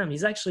like, damn,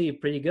 he's actually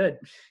pretty good,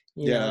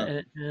 yeah.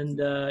 and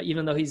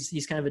even though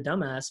he's kind of a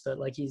dumbass, but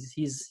like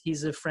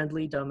he's a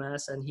friendly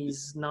dumbass, and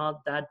he's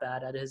not that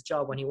bad at his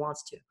job when he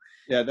wants to.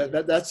 Yeah, You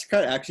know? that's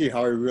kind of actually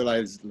how I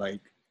realized,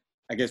 like,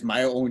 I guess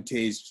my own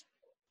tastes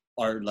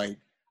are like,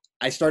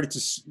 I started to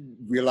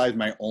realize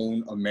my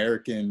own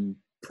American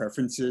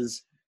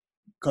preferences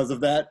because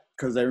of that.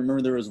 Because I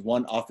remember there was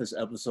one Office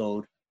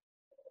episode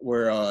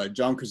where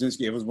John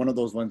Krasinski, it was one of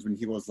those ones when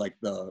he was like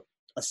the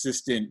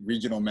assistant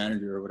regional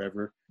manager or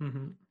whatever.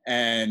 Hmm.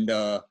 And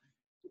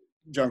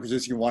John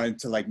Krasinski wanted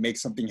to like make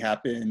something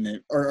happen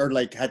or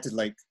like had to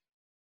like,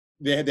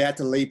 they had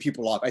to lay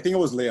people off. I think it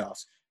was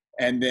layoffs.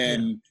 And Yeah.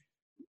 then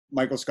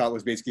Michael Scott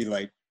was basically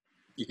like,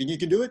 "You think you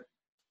can do it?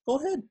 Go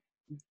ahead.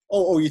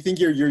 Oh, you think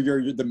you're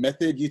the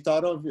method you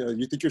thought of?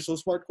 You think you're so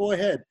smart? Go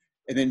ahead."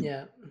 And then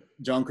Yeah.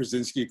 John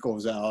Krasinski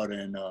goes out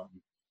and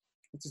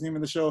what's his name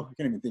in the show? I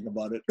can't even think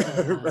about it.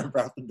 Uh,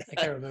 Right off the I bat.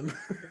 can't remember.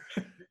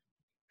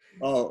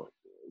 Oh,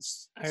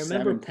 I Sam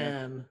remember and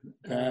Pam,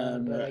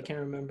 Pam. but I can't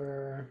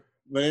remember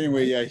But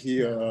anyway, Mike. yeah, he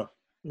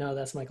No,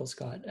 that's Michael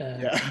Scott.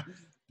 yeah, I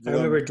but,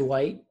 remember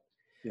Dwight,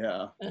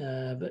 yeah,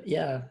 but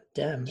yeah,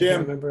 damn, I can't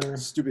Jim, remember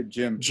stupid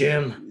Jim.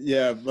 Jim.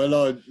 Yeah,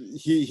 but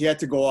he had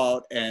to go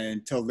out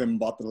and tell them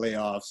about the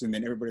layoffs, and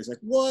then everybody's like,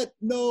 "What?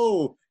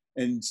 No!"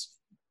 And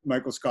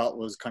Michael Scott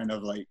was kind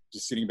of like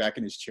just sitting back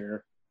in his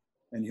chair,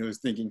 and he was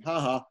thinking,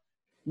 "Haha." I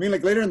mean,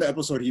 like later in the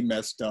episode, he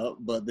messed up,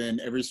 but then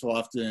every so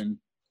often,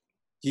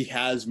 he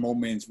has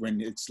moments when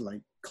it's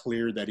like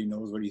clear that he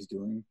knows what he's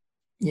doing.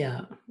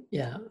 Yeah,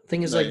 yeah.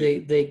 Thing is, like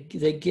Like,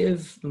 they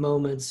give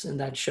moments in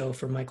that show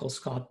for Michael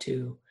Scott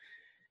to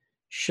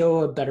show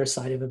a better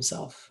side of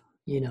himself.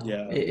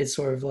 yeah, It's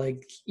sort of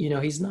like,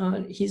 he's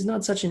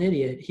not such an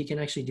idiot. He can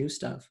actually do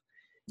stuff.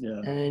 yeah,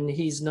 And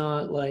he's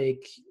not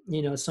like,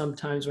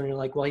 sometimes when you're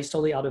like, well, he's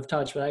totally out of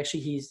touch, but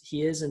actually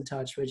he is in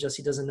touch, but just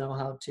he doesn't know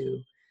how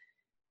to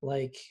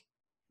like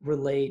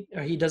relate,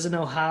 or he doesn't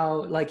know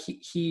how, like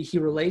he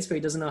relates, but he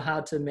doesn't know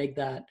how to make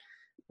that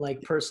like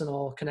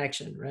personal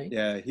connection, right?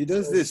 yeah. He So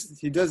does this.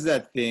 He does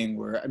that thing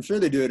where I'm sure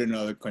they do it in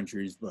other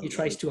countries, he but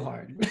tries like, too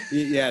hard.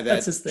 yeah,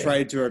 That's that his thing.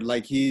 tried to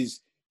like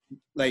he's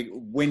like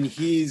when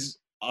he's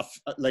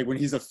like when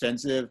he's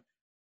offensive,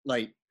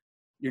 like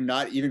you're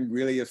not even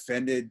really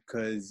offended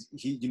because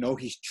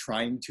he's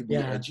trying to be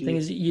Yeah. Thing edgy.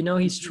 is,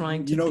 he's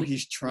trying to be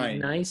He's trying.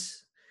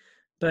 nice,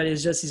 but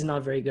it's just he's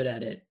not very good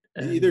at it.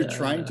 He's And either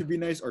trying to be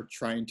nice or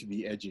trying to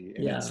be edgy,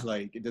 and it's yeah.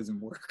 like it doesn't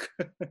work.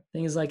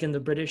 Thing is, like in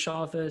the British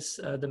Office,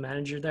 the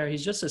manager there,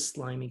 he's just a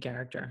slimy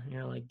character.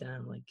 You're like,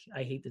 damn, like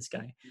I hate this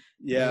guy.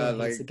 Yeah,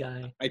 Everyone hates like the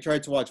guy. I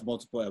tried to watch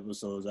multiple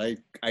episodes.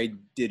 I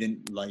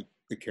didn't like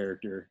the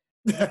character.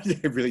 I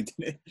really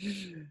didn't.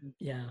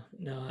 Yeah,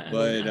 no, I mean,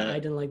 But I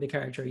didn't like the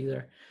character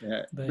either.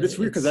 yeah, But but it's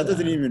weird because it's that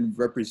doesn't even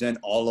represent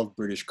all of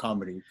British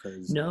comedy.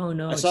 Because no,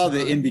 I it's saw the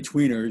not.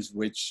 In-Betweeners,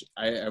 which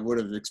I would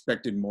have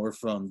expected more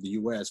from the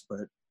U.S., but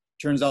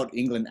turns out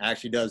England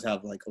actually does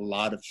have like a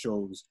lot of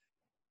shows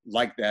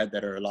like that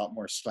are a lot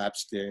more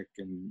slapstick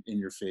and in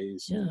your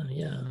face. Yeah,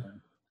 yeah.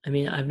 I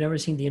mean, I've never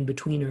seen The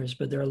In-Betweeners,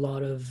 but there are a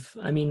lot of,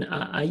 I mean,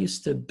 I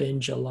used to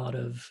binge a lot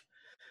of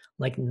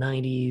like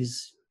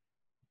 90s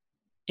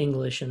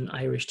English and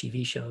Irish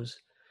TV shows.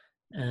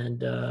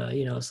 And,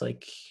 it's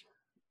like,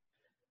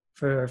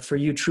 for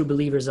you true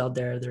believers out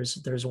there,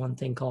 there's one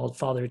thing called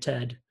Father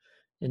Ted,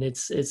 and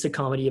it's a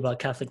comedy about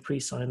Catholic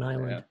priests on an Yeah,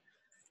 island.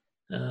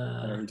 I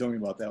Uh, remember you told me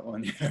about that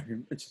one. Yeah,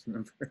 I just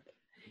remember.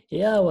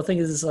 yeah, well, the thing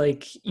is,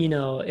 like,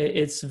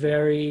 it's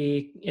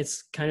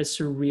kind of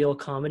surreal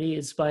comedy.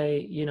 It's by,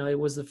 it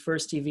was the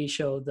first TV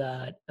show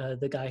that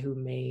the guy who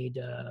made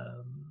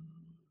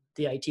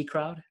the IT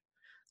Crowd,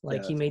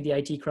 like Yeah, he made the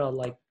IT Crowd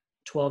like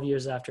 12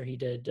 years after he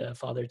did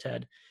Father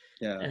Ted,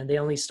 yeah, and they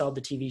only stopped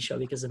the TV show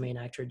because the main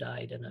actor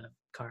died in a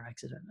car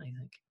accident, I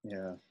think.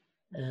 yeah.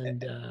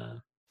 And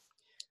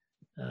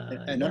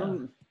And I yeah,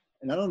 don't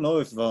and I don't know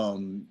if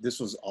this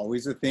was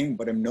always a thing,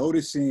 but I'm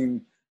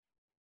noticing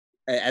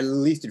at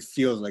least it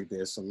feels like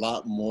this a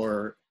lot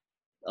more.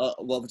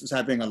 What's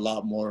happening a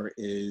lot more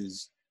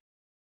is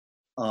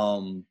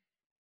um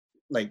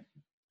like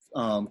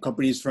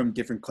companies from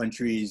different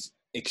countries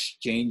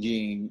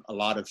exchanging a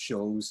lot of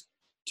shows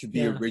to be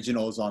yeah,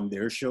 originals on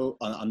their show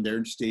on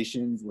their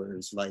stations,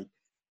 whereas like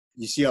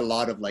you see a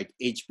lot of like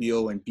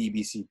HBO and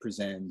BBC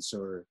presents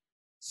or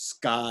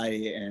Sky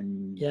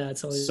and yeah.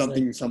 It's always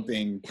something like,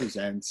 something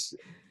presents.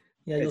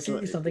 yeah, you'll It's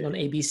see something on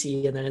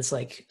ABC, and then it's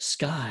like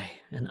Sky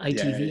and yeah,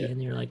 yeah, ITV,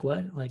 and you're like,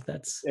 what? Like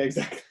that's. yeah,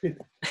 exactly.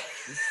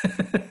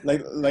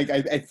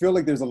 I feel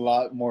like there's a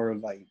lot more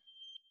like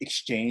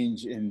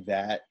exchange in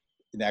that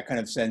kind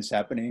of sense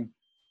happening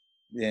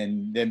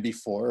than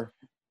before.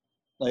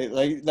 Like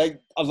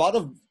a lot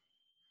of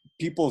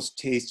people's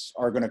tastes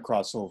are gonna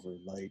cross over.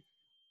 Like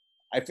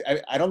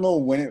I don't know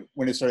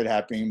when it started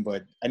happening,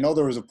 but I know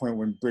there was a point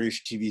when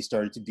British TV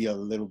started to be a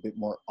little bit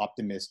more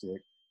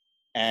optimistic,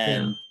 Yeah,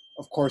 and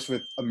of course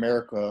with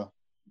America,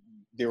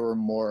 they were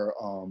more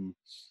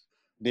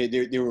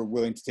they were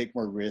willing to take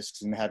more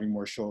risks and having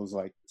more shows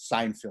like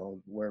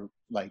Seinfeld, where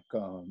like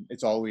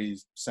it's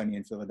always sunny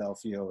in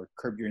Philadelphia or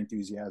Curb Your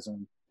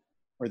Enthusiasm,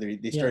 where they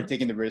yeah. started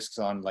taking the risks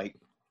on like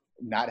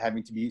not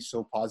having to be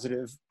so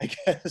positive, I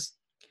guess,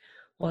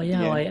 Well, at yeah,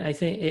 the well, end. I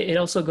think it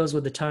also goes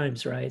with the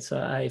times, right? So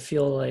I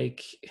feel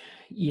like,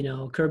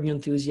 Curb Your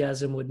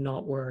Enthusiasm would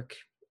not work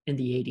in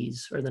the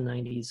 80s or the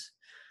 90s.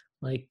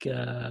 Like,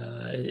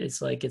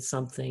 it's like it's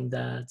something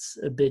that's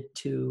a bit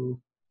too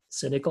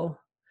cynical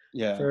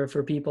Yeah,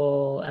 for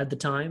people at the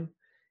time.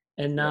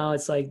 And yeah, now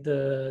it's like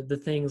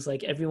the things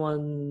like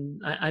everyone,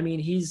 I mean,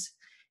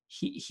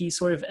 he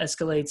sort of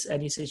escalates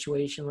any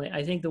situation. Like,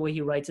 I think the way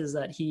he writes is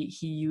that he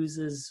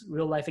uses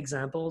real life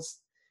examples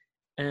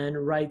and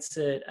writes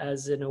it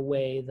as in a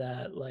way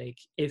that, like,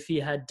 if he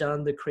had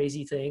done the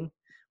crazy thing,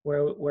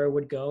 where it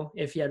would go,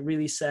 if he had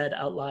really said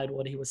out loud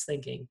what he was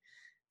thinking,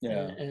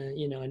 yeah,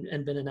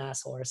 and been an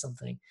asshole or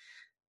something.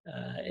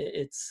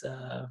 It's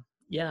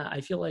yeah,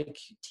 I feel like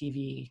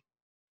TV,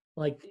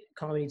 like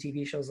comedy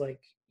TV shows,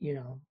 like,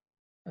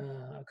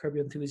 Curb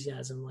Your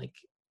Enthusiasm, like,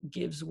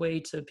 gives way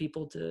to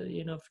people to,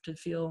 to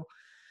feel,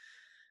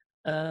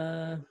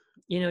 uh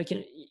it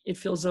can, it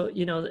feels,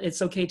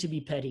 it's okay to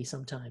be petty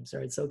sometimes,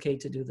 or it's okay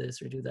to do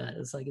this or do that.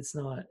 It's like, it's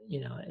not,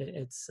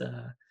 it's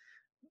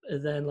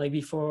then, like,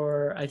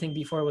 before, I think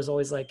before it was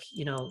always like,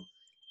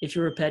 if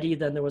you were petty,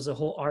 then there was a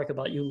whole arc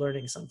about you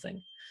learning something,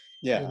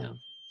 you yeah. know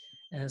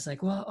and it's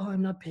like, well, oh,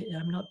 I'm not petty.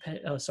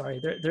 Oh,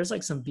 sorry, there's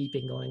like some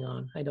beeping going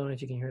on. I don't know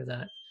if you can hear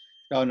that.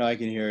 Oh no, I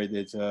can hear it.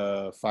 It's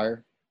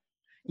fire.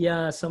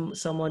 Yeah,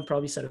 someone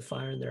probably set a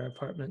fire in their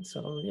apartment, so,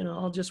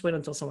 I'll just wait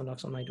until someone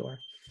knocks on my door.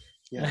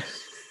 Yes.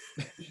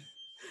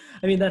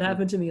 I mean, that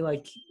happened to me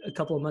like a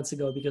couple of months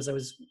ago because I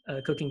was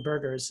cooking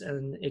burgers,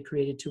 and it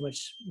created too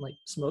much like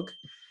smoke,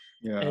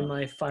 and Yeah.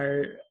 my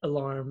fire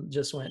alarm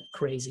just went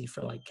crazy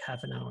for like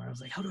half an hour. I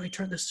was like, how do I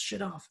turn this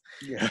shit off?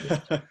 Yeah.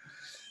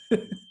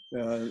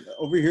 You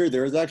Over here,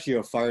 there was actually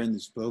a fire in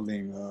this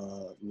building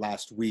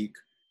last week,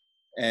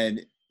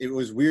 and it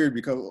was weird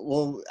because,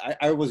 well,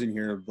 I wasn't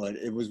here, but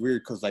it was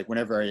weird because, like,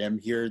 whenever I am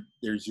here,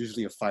 there's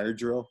usually a fire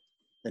drill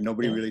that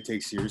nobody Yeah, really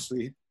takes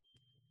seriously.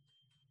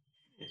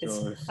 it's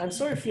So, I'm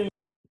sort of feeling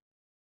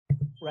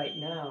right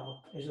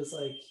now. It's just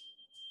like,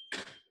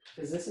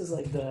 because this is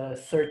like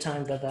the third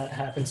time that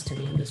happens to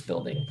me in this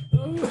building.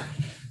 Ooh.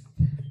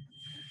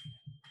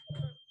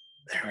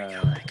 There we go.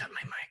 uh, I got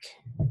my mic.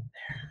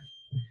 There.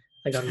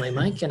 I got my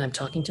mic, and I'm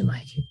talking to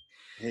Mike.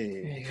 There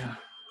hey, you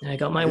go. I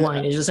got my I,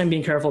 wine. I, It's just I'm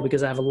being careful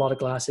because I have a lot of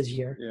glasses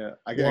here. yeah,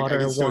 I Water,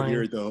 can still hear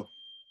wine. it though.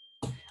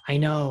 I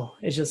know.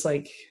 It's just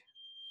like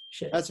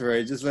shit. That's all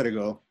right. Just let it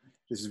go.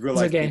 This is real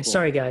It's life, okay. people.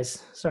 Sorry,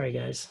 guys. Sorry,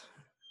 guys.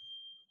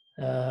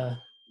 Uh,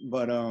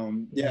 But yeah,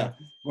 yeah.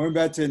 going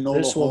back to Enola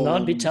This will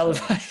not be Holmes.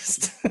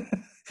 televised.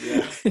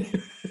 Yeah,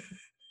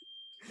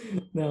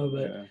 No,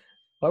 but yeah.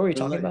 what were we But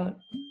talking like, about?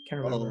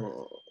 Can't remember.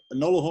 oh,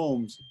 Enola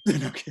Holmes.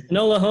 Okay.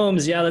 Enola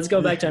Holmes. Yeah, let's go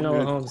Yeah, back to Enola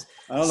man. Holmes.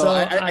 I don't know. So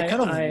I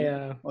kind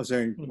of. Oh,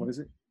 sorry. What mhm. is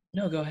it?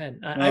 No, go ahead.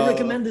 I Uh,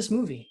 recommend this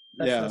movie.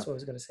 yeah. That's what I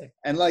was gonna say.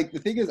 And like the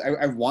thing is,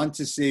 I want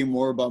to say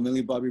more about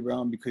Millie Bobby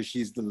Brown because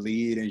she's the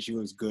lead and she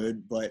was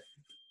good, but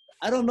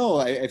I don't know.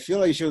 I feel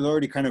like she was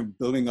already kind of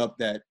building up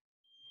that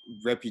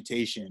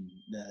reputation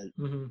that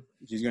Mm-hmm.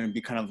 she's going to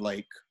be kind of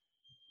like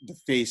the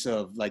face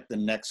of like the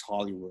next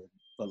Hollywood,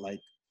 but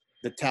like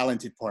the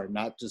talented part,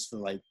 not just the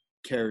like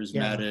Yeah.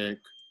 charismatic,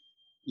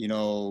 you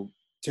know,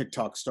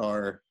 TikTok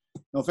star.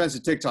 No offense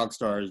to TikTok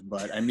stars,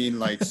 but I mean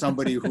like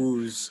somebody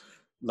who's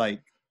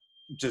like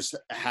just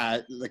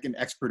had like an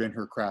expert in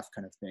her craft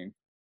kind of thing.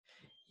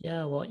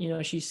 Yeah, well,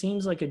 she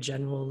seems like a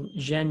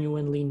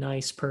genuinely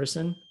nice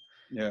person,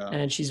 Yeah,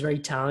 and she's very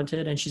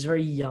talented, and she's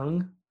very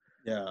young.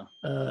 yeah,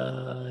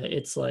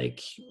 It's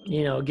like,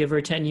 give her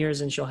 10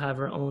 years and she'll have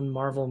her own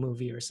Marvel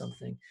movie or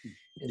something.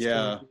 It's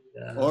gonna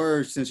yeah. be,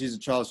 Or since she's a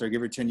child star, give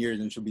her 10 years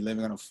and she'll be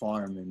living on a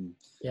farm and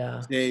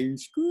yeah. say,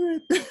 screw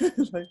it.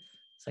 Like,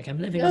 It's like, I'm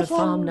living on yeah, a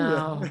farm yeah,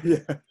 now,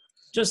 yeah,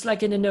 just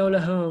like in Enola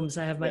Holmes.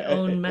 I have my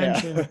own yeah.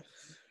 mansion.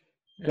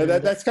 That,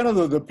 And that's kind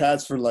of the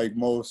paths for like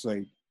most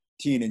like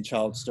teen and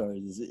child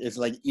stars. It's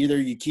like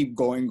either you keep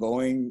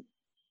going,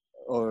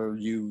 or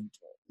you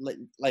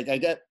like I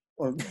get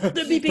or the for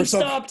beeping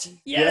some stopped.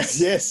 yes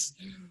Yes.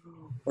 yes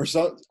or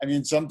so I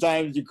mean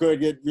sometimes you could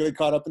get really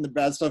caught up in the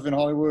bad stuff in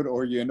Hollywood,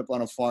 or you end up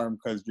on a farm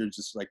because you're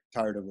just like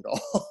tired of it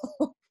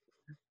all.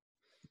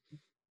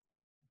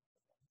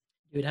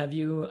 Dude, have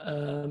you,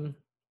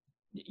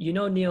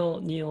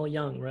 Neil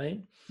Young,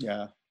 right?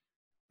 Yeah.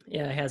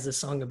 Yeah, he has this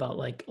song about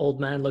like, old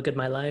man, look at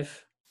my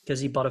life, because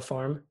he bought a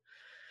farm.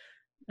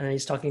 And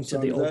he's talking What to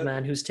song the is old that?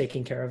 man who's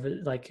taking care of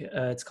it. Like,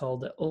 it's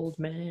called "The Old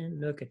Man,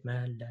 Look at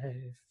My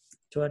Life."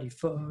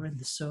 24 and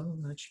there's so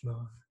much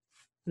more.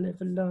 Live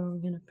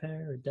alone in a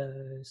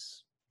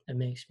paradise. It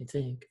makes me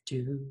think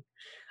too.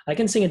 I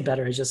can sing it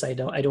better. It's just I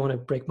don't want to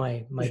break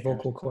my Yeah.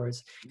 vocal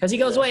cords, because he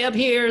goes Yeah. way up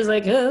here. It's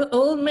like, oh,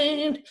 old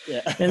man,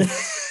 Yeah. and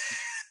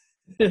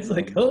it's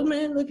like, old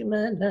man, look at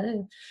my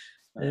life,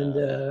 and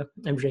Uh,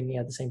 I'm drinking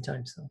at the same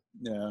time. So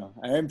yeah,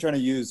 I am trying to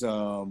use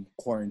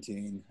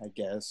quarantine, I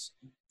guess.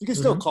 You can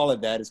still Mhm. call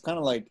it that. It's kind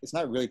of like it's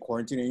not really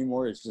quarantine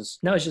anymore.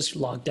 Now it's just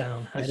locked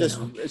down. I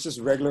don't know. it's just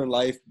regular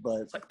life,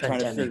 but It's like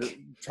trying pandemic.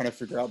 to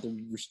figure out the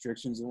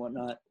restrictions and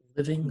whatnot.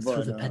 Living through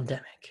But the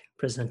pandemic,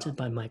 presented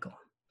by Michael.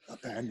 a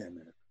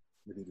pandemic.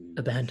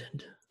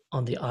 Abandoned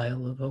on the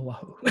Isle of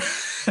Oahu.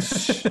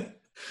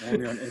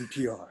 Only on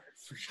NPR.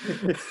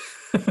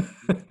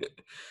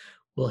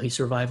 Will he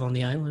survive on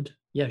the island?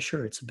 Yeah,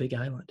 sure. It's a big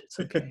island. It's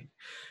okay.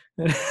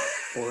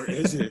 Or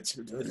is it?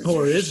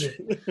 Or is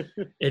it?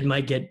 It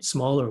might get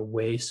smaller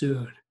way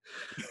soon.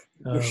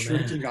 The Oh,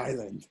 shrinking man.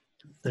 island.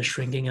 The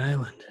shrinking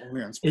island.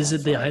 Only on Is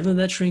it the Spotify. island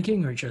that's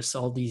shrinking, or just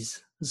all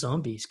these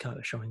zombies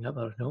showing up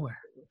out of nowhere?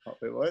 Oh,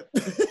 wait, what?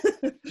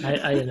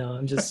 I don't know.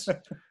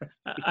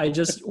 I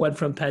just went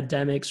from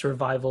pandemic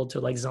survival to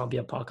like zombie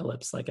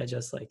apocalypse. Like, I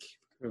just like,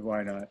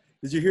 Why not?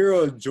 Did you hear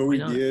why Joey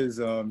not? Diaz?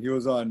 He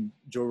was on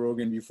Joe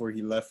Rogan before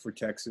he left for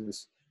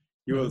Texas.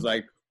 He was Mhm.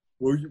 like,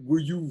 were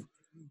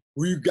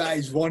you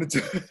guys wanted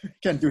to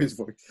can't do his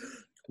voice.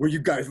 Where you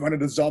guys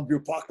wanted a zombie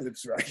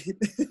apocalypse, right?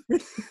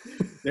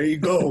 There you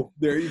go.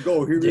 There you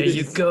go. Here There it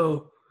you is.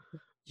 go.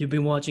 You've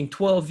been watching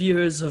 12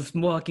 years of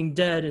Walking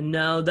Dead, and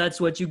now that's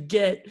what you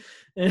get.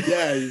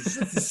 Yeah,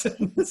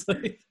 It's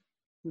like,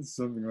 it's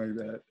something like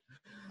that.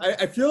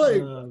 I feel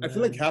oh, like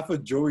man. half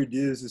of Joey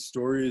Diaz's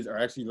stories are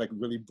actually like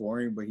really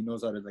boring, but he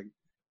knows how to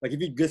like if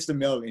he gets the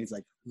mail and he's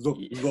like, look,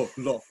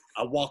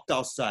 I walked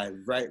outside,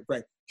 right,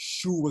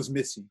 shoe was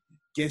missing.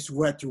 Guess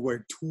who had to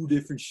wear 2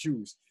 different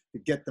shoes to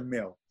get the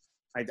mail?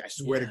 I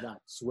swear to Yeah. God,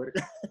 swear to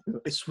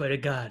God. I swear to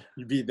God.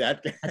 You be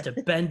that guy. I had to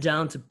bend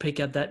down to pick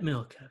up that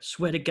milk. I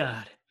swear to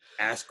God.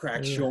 Ass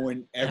crack Ugh.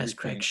 showing Ass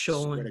crack everything.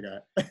 Swear to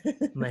showing.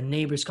 God. My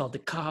neighbors called the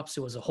cops.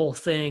 It was a whole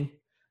thing.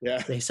 Yeah.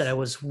 They said I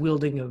was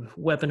wielding a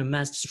weapon of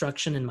mass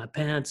destruction in my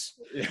pants.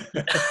 Yeah.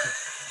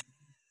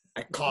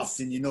 I coughed,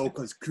 and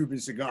because Cuban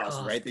cigars,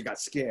 Coughed. right? They got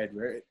scared,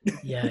 right?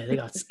 Yeah, they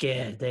got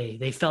scared.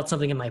 They felt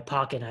something in my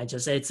pocket. I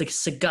just said, it's a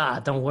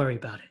cigar. Don't worry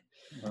about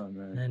it. Oh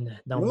man. And You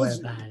don't know worry what's,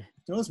 about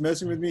it.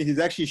 messing with me? He's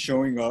actually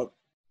showing up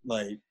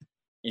like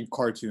in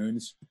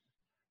cartoons.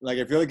 Like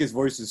I feel like his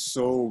voice is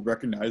so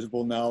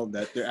recognizable now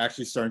that they're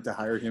actually starting to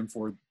hire him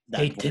for that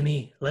Hey, voice.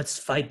 Timmy, let's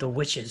fight the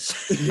witches.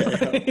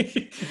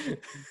 Yeah.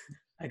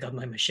 I got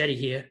my machete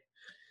here.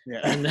 Yeah.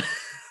 And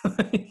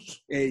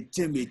Hey,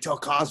 Timmy, tell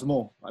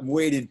Cosmo I'm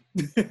waiting.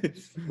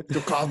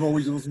 Tell Cosmo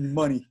he's owes me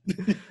money.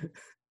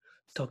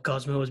 tell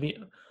Cosmo was me.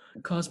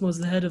 Cosmo's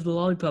the head of the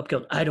Lollipop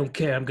Guild. I don't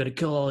care. I'm gonna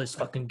kill all his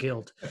fucking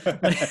guild.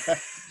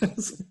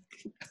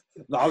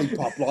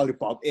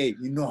 Lollipop. Hey,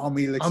 you know how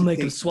many licks I'll it make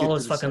him takes to swallow get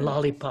his to the fucking center?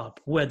 lollipop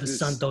where the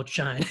sun don't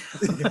shine.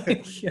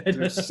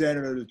 The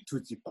center of the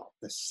Tootsie Pop.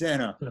 The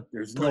center. Gonna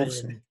There's put no it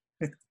center.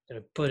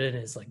 gonna put it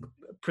in his like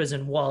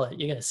prison wallet.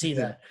 You're gonna see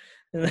that.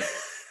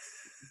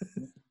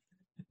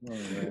 Oh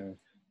man.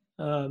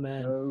 Oh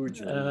man. Oh,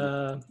 Joey.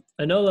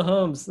 Enola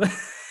Holmes.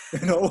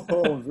 No,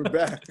 we're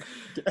back.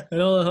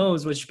 Enola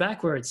Holmes, which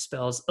backwards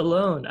spells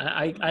alone.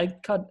 I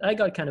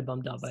got kind of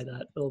bummed out by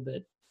that a little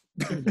bit.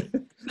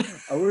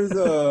 I was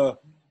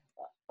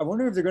I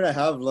wonder if they're gonna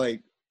have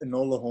like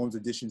Enola Holmes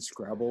edition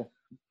Scrabble,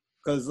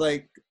 because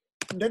like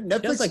She has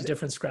Netflix, like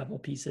different Scrabble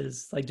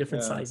pieces, like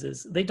different yeah.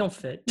 sizes. They don't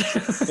fit.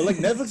 But like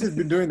Netflix has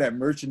been doing that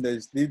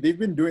merchandise. They've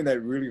been doing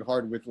that really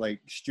hard with like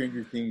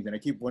Stranger Things, and I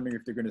keep wondering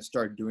if they're going to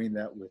start doing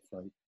that with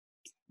like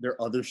their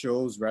other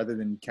shows rather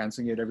than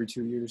canceling it every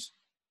 2 years.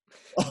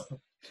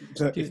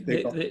 If Dude,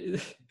 they go,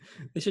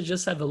 they should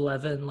just have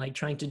Eleven like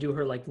trying to do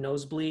her like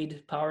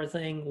nosebleed power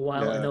thing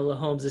while yeah, Enola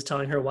Holmes is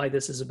telling her why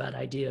this is a bad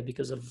idea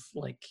because of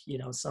like,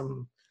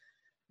 some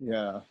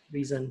yeah,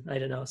 reason. I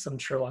don't know, some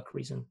Sherlock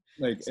reason,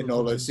 like some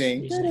Enola Holmes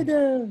saying da, da, reasoning.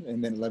 da,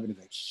 and then Eleven is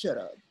like, "Shut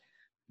up,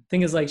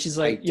 Thing is like she's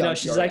I like, dumped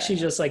she's your actually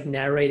ass." just like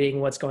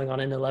narrating what's going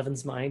on in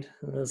Eleven's mind.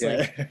 And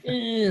Yeah,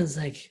 it's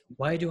like,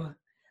 why do I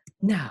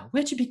now,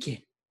 where to begin?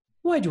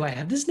 Why do I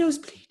have this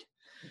nosebleed?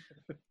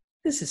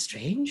 This is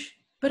strange.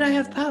 But I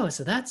have no, power,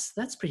 so that's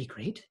pretty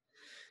great.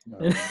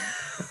 And,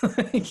 no.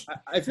 like,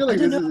 I feel I like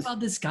don't this know is. about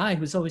this guy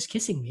who's always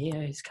kissing me.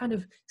 He's kind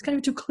of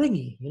too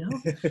clingy,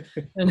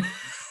 And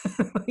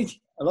like,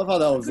 I love how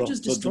that I was could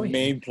just the destroy him.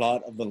 main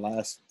plot of the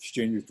last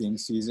Stranger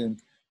Things season.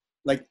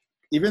 Like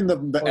even the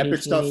Horny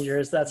epic stuff.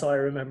 teenagers. That's all I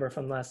remember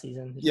from last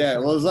season. It's just Yeah,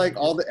 well, horny it was like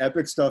all teenagers. the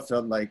epic stuff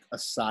felt like a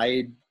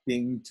side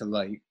thing to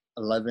like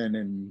 11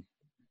 and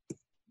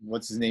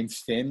what's his name?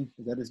 Finn?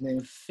 Is that his name?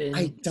 I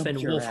Finn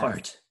dumped your ass. Wolfhard,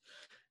 Was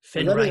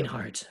Finn that it?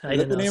 Reinhardt. I Was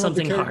that don't the know, name of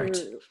the something character?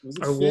 Hart, Was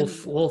it or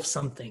Finn? Wolf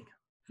something.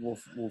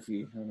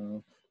 Wolfie. I don't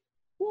know.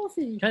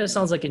 Wolfie. Kind of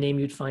sounds like a name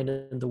you'd find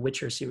in the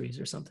Witcher series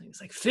or something. It's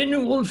like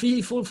Finn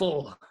Wolfie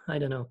Fulful. I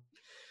don't know.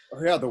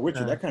 Oh yeah, The Witcher.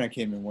 Uh, That kind of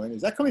came and went.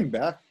 Is that coming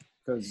back?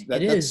 Because it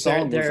that is.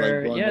 song was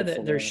like blowing up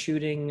for a They're while.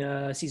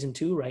 shooting season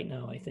 2 right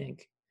now. I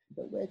think.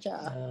 The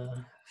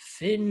Witcher.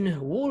 Finn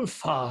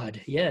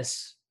Wolfhard.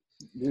 Yes.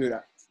 Dude,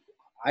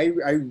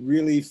 I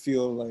really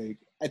feel like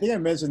I think I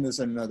mentioned this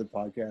in another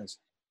podcast,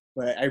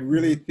 but I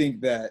really Mhm.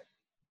 think that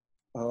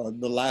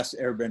the Last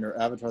Airbender,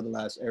 Avatar: The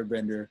Last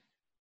Airbender,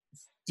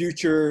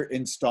 future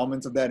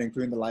installments of that,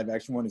 including the live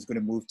action one, is going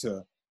to move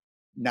to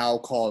now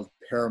called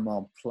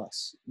Paramount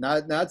Plus,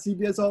 not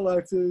CBS All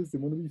Access. They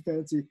want to be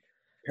fancy,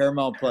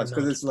 Paramount Plus,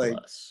 because Paramount it's like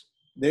Plus.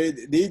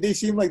 they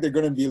seem like they're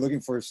going to be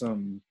looking for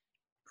some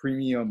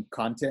premium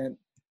content,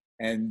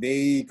 and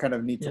they kind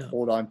of need to Yeah.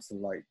 hold on to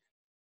like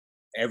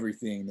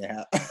everything they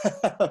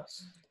have.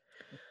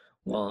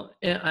 Well,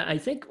 yeah, I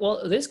think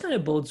this kind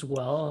of bodes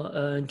well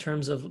in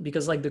terms of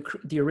because like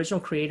the original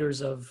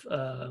creators of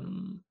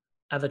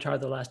Avatar: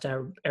 The Last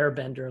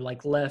Airbender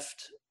like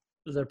left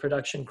the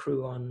production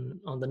crew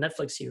on the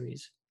Netflix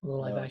series, the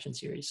live uh, action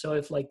series. So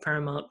if like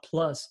Paramount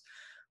Plus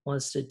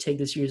wants to take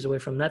the series away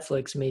from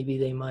Netflix, maybe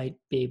they might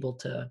be able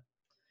to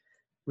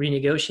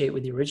renegotiate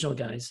with the original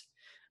guys.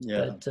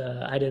 yeah, But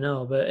I don't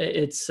know. But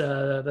it's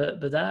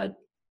but that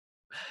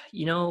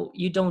you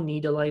don't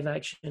need a live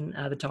action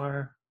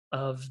Avatar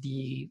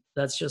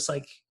that's just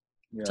like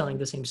yeah, telling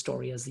the same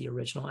story as the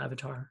original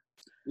Avatar.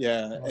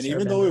 yeah. And Lost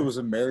even though it Airbender. was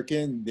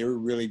American, they were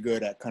really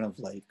good at kind of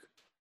like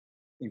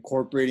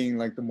incorporating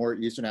like the more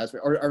Eastern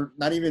aspect, or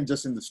not even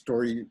just in the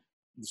story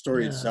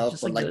Yeah, itself,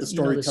 just but like like the the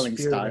storytelling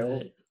spirit of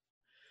style. it.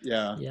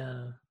 Yeah,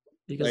 Yeah,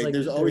 because like like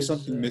there's always there's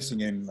something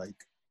missing in like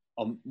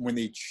when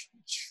they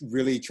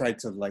really try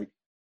to like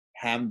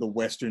ham the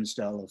Western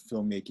style of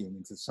filmmaking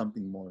into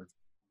something more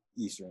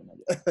Eastern,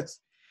 I guess.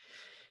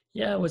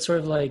 yeah, what's sort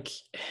of like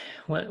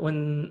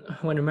when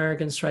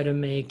Americans try to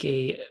make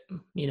a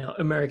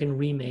American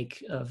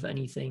remake of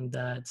anything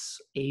that's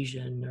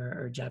Asian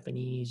or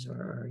Japanese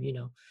or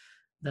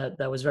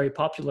that was very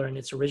popular in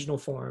its original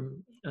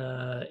form.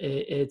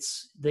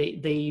 It's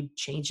they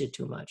change it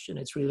too much, and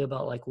it's really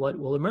about like what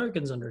will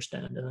Americans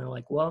understand, and they're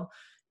like, well,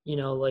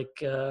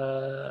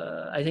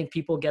 I think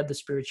people get the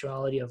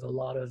spirituality of a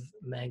lot of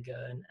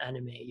manga and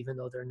anime, even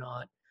though they're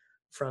not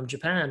from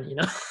Japan,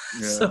 Yeah,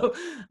 so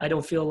I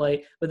don't feel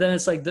like, but then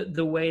it's like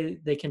the way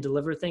they can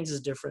deliver things is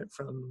different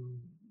from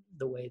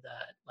the way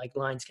that like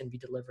lines can be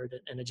delivered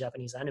in a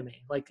Japanese anime.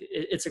 Like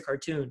it's a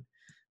cartoon,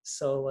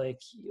 so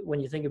like when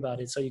you think about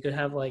it, so you could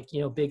have like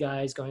big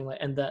eyes going like,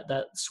 and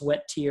that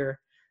sweat tear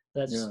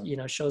that's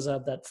yeah, shows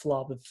up, that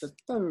flob of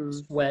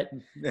sweat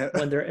yeah,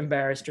 when they're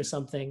embarrassed or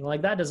something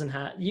like that. Doesn't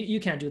have you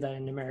can't do that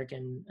in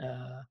American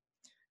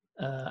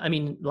I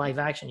mean live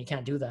action. You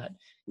can't do that.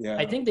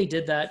 I yeah, think they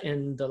did that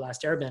in The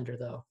Last Airbender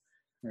though,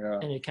 yeah,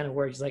 and it kind of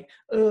works. Like,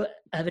 oh,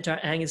 Avatar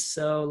Aang is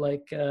so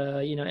like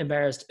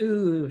embarrassed.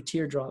 Ooh,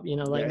 teardrop.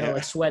 Like no, yeah,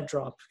 like sweat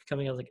drop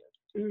coming out like,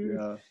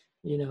 ooh,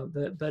 yeah.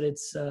 but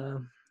it's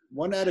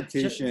One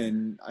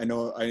adaptation I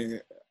know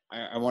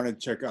I want to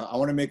check out. I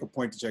want to make a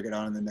point to check it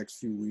out in the next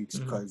few weeks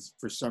mhm. because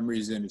for some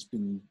reason it's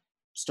been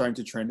starting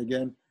to trend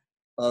again.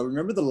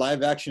 Remember the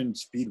live action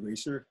Speed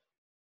Racer?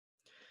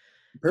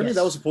 Apparently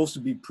that was Yes, supposed to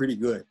be pretty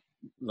good.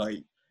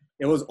 Like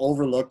it was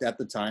overlooked at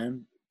the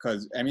time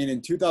because I mean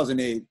in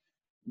 2008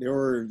 there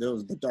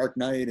was The Dark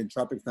Knight and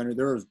Tropic Thunder.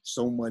 There was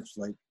so much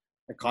like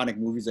iconic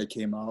movies that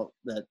came out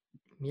that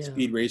yeah,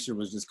 Speed Racer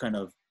was just kind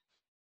of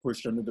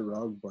pushed under the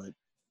rug, but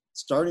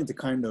starting to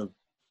kind of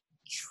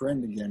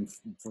trend again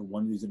for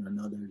one reason or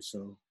another.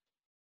 So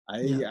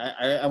yeah.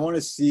 I want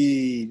to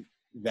see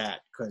that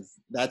because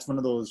that's one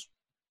of those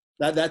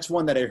that's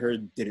one that I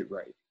heard did it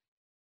right.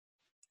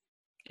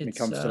 when it It's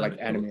comes to like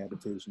anime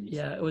adaptations.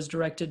 yeah, it was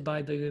directed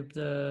by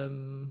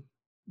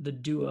the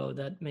duo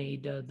that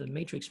made the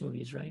Matrix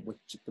movies, right?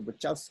 The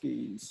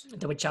Wachowskis.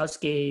 The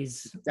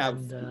Wachowskis and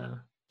Wachowski.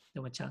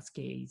 the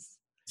Wachowskis.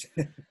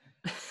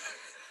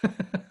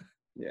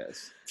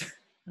 Yes.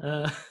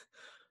 uh,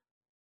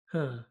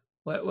 huh.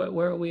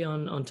 Where are we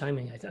on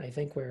timing? I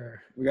think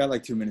We got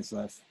like 2 minutes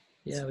left.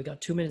 yeah, we got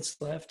 2 minutes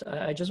left.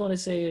 I just want to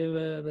say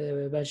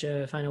a bunch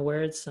of final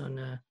words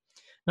on,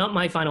 not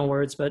my final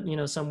words, but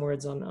some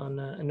words on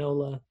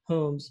Enola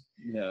Holmes.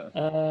 Yeah.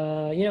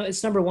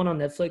 It's number one on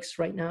Netflix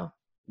right now.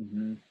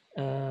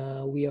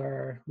 Mm-hmm. We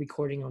are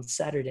recording on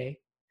Saturday,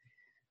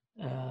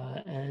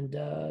 and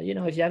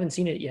if you haven't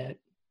seen it yet,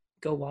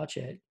 go watch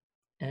it.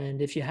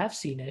 And if you have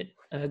seen it,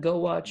 go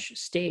watch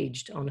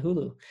Staged on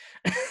Hulu.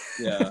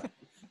 Yeah.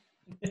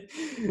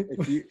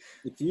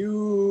 if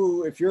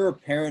you're a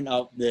parent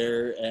out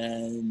there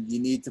and you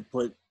need to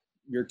put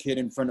your kid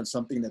in front of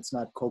something that's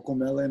not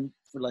Cocomelon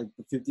for like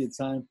the 50th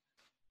time,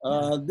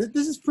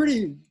 this is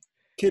pretty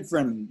kid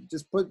friendly.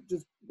 Just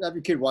have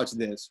your kid watch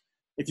this.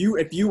 If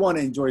you want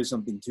to enjoy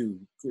something too,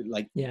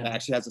 like that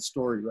actually has a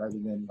story rather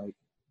than like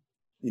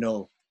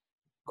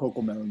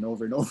Cocomelon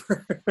over and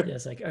over. Yeah,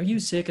 it's like, are you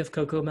sick of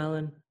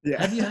Cocomelon? Yeah.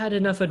 Have you had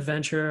enough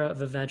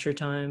adventure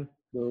time?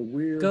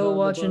 Go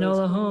watch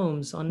Enola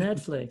Holmes on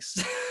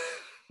Netflix.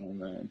 Oh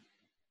man,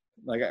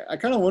 like I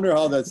kind of wonder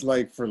how that's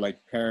like for like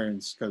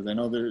parents, because I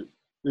know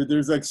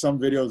there's like some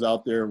videos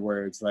out there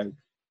where it's like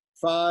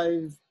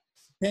 5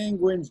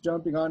 penguins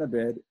jumping on a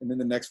bed, and then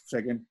the next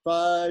second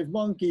 5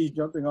 monkeys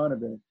jumping on a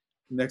bed.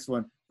 The next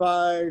one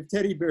 5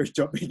 teddy bears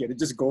jumping, and it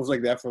just goes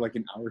like that for like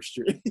an hour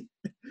straight.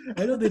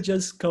 I know they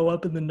just go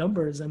up in the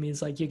numbers. I mean,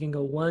 it's like you can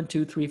go 1,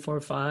 2, 3, 4,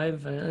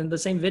 5, and the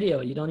same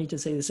video. You don't need to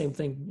say the same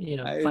thing,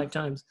 5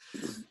 times.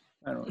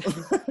 I don't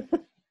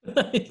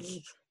know.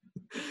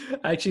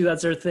 Actually,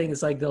 that's their thing.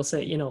 It's like they'll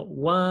say,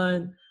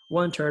 one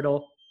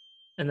turtle,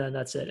 and then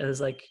that's it. And it's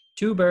like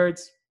 2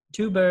 birds.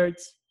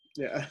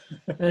 Yeah.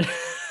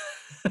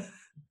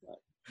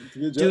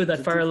 Dude,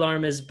 that fire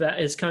alarm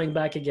is coming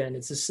back again.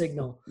 It's a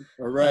signal.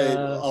 All right.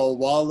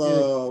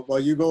 While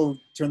you go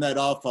turn that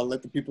off, I'll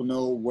let the people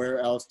know where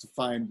else to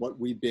find what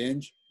we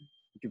binge.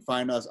 You can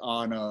find us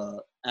on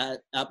at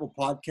Apple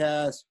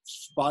Podcasts,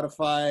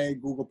 Spotify,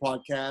 Google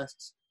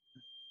Podcasts.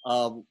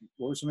 What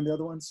were some of the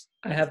other ones?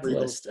 I have the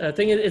list. I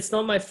think it's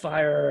not my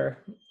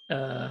fire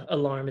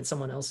alarm. It's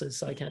someone else's,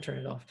 so I can't turn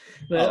it off.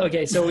 But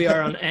okay, so we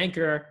are on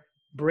Anchor,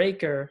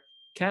 Breaker,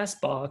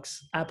 Castbox,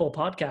 Apple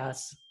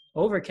Podcasts,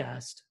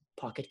 Overcast,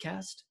 Pocket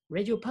Cast,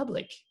 Radio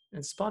Public,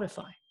 and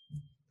Spotify.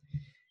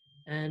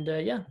 And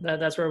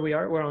that's where we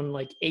are. We're on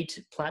like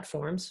 8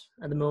 platforms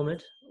at the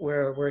moment,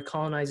 where we're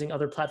colonizing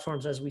other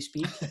platforms as we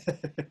speak.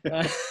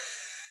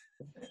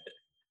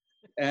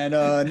 And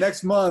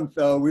next month,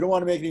 we don't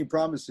want to make any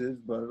promises,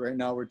 but right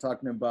now we're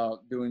talking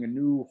about doing a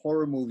new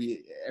horror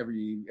movie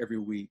every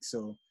week.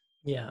 So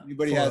yeah,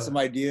 anybody has some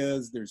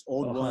ideas? There's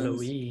old ones.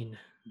 Halloween.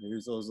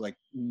 There's those like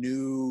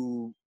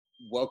new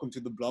Welcome to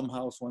the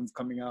Blumhouse ones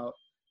coming out.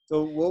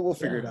 So we'll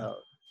figure it out.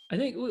 I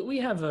think we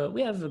have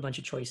a bunch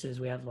of choices.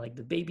 We have like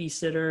the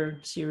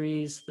Babysitter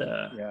series,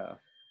 the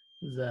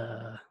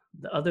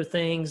other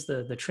things,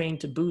 the Train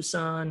to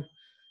Busan.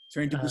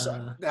 Train to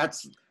Busan.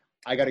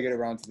 I got to get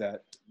around to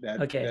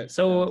that.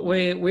 So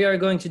we are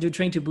going to do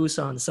Train to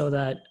Busan so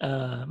that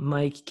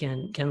Mike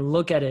can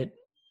look at it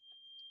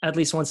at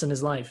least once in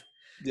his life.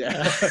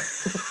 Yeah.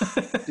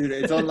 Dude,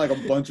 it's on like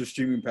a bunch of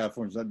streaming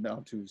platforms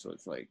now too. So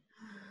it's like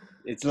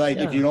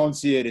if you don't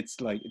see it,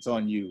 it's like it's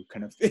on you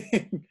kind of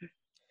thing.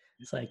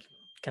 It's like,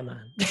 come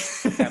on.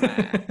 Come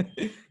on.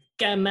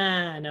 Come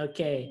on.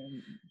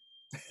 Okay.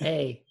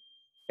 Hey.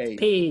 Hey.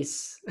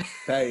 Peace.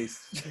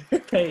 Peace.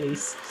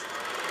 Peace.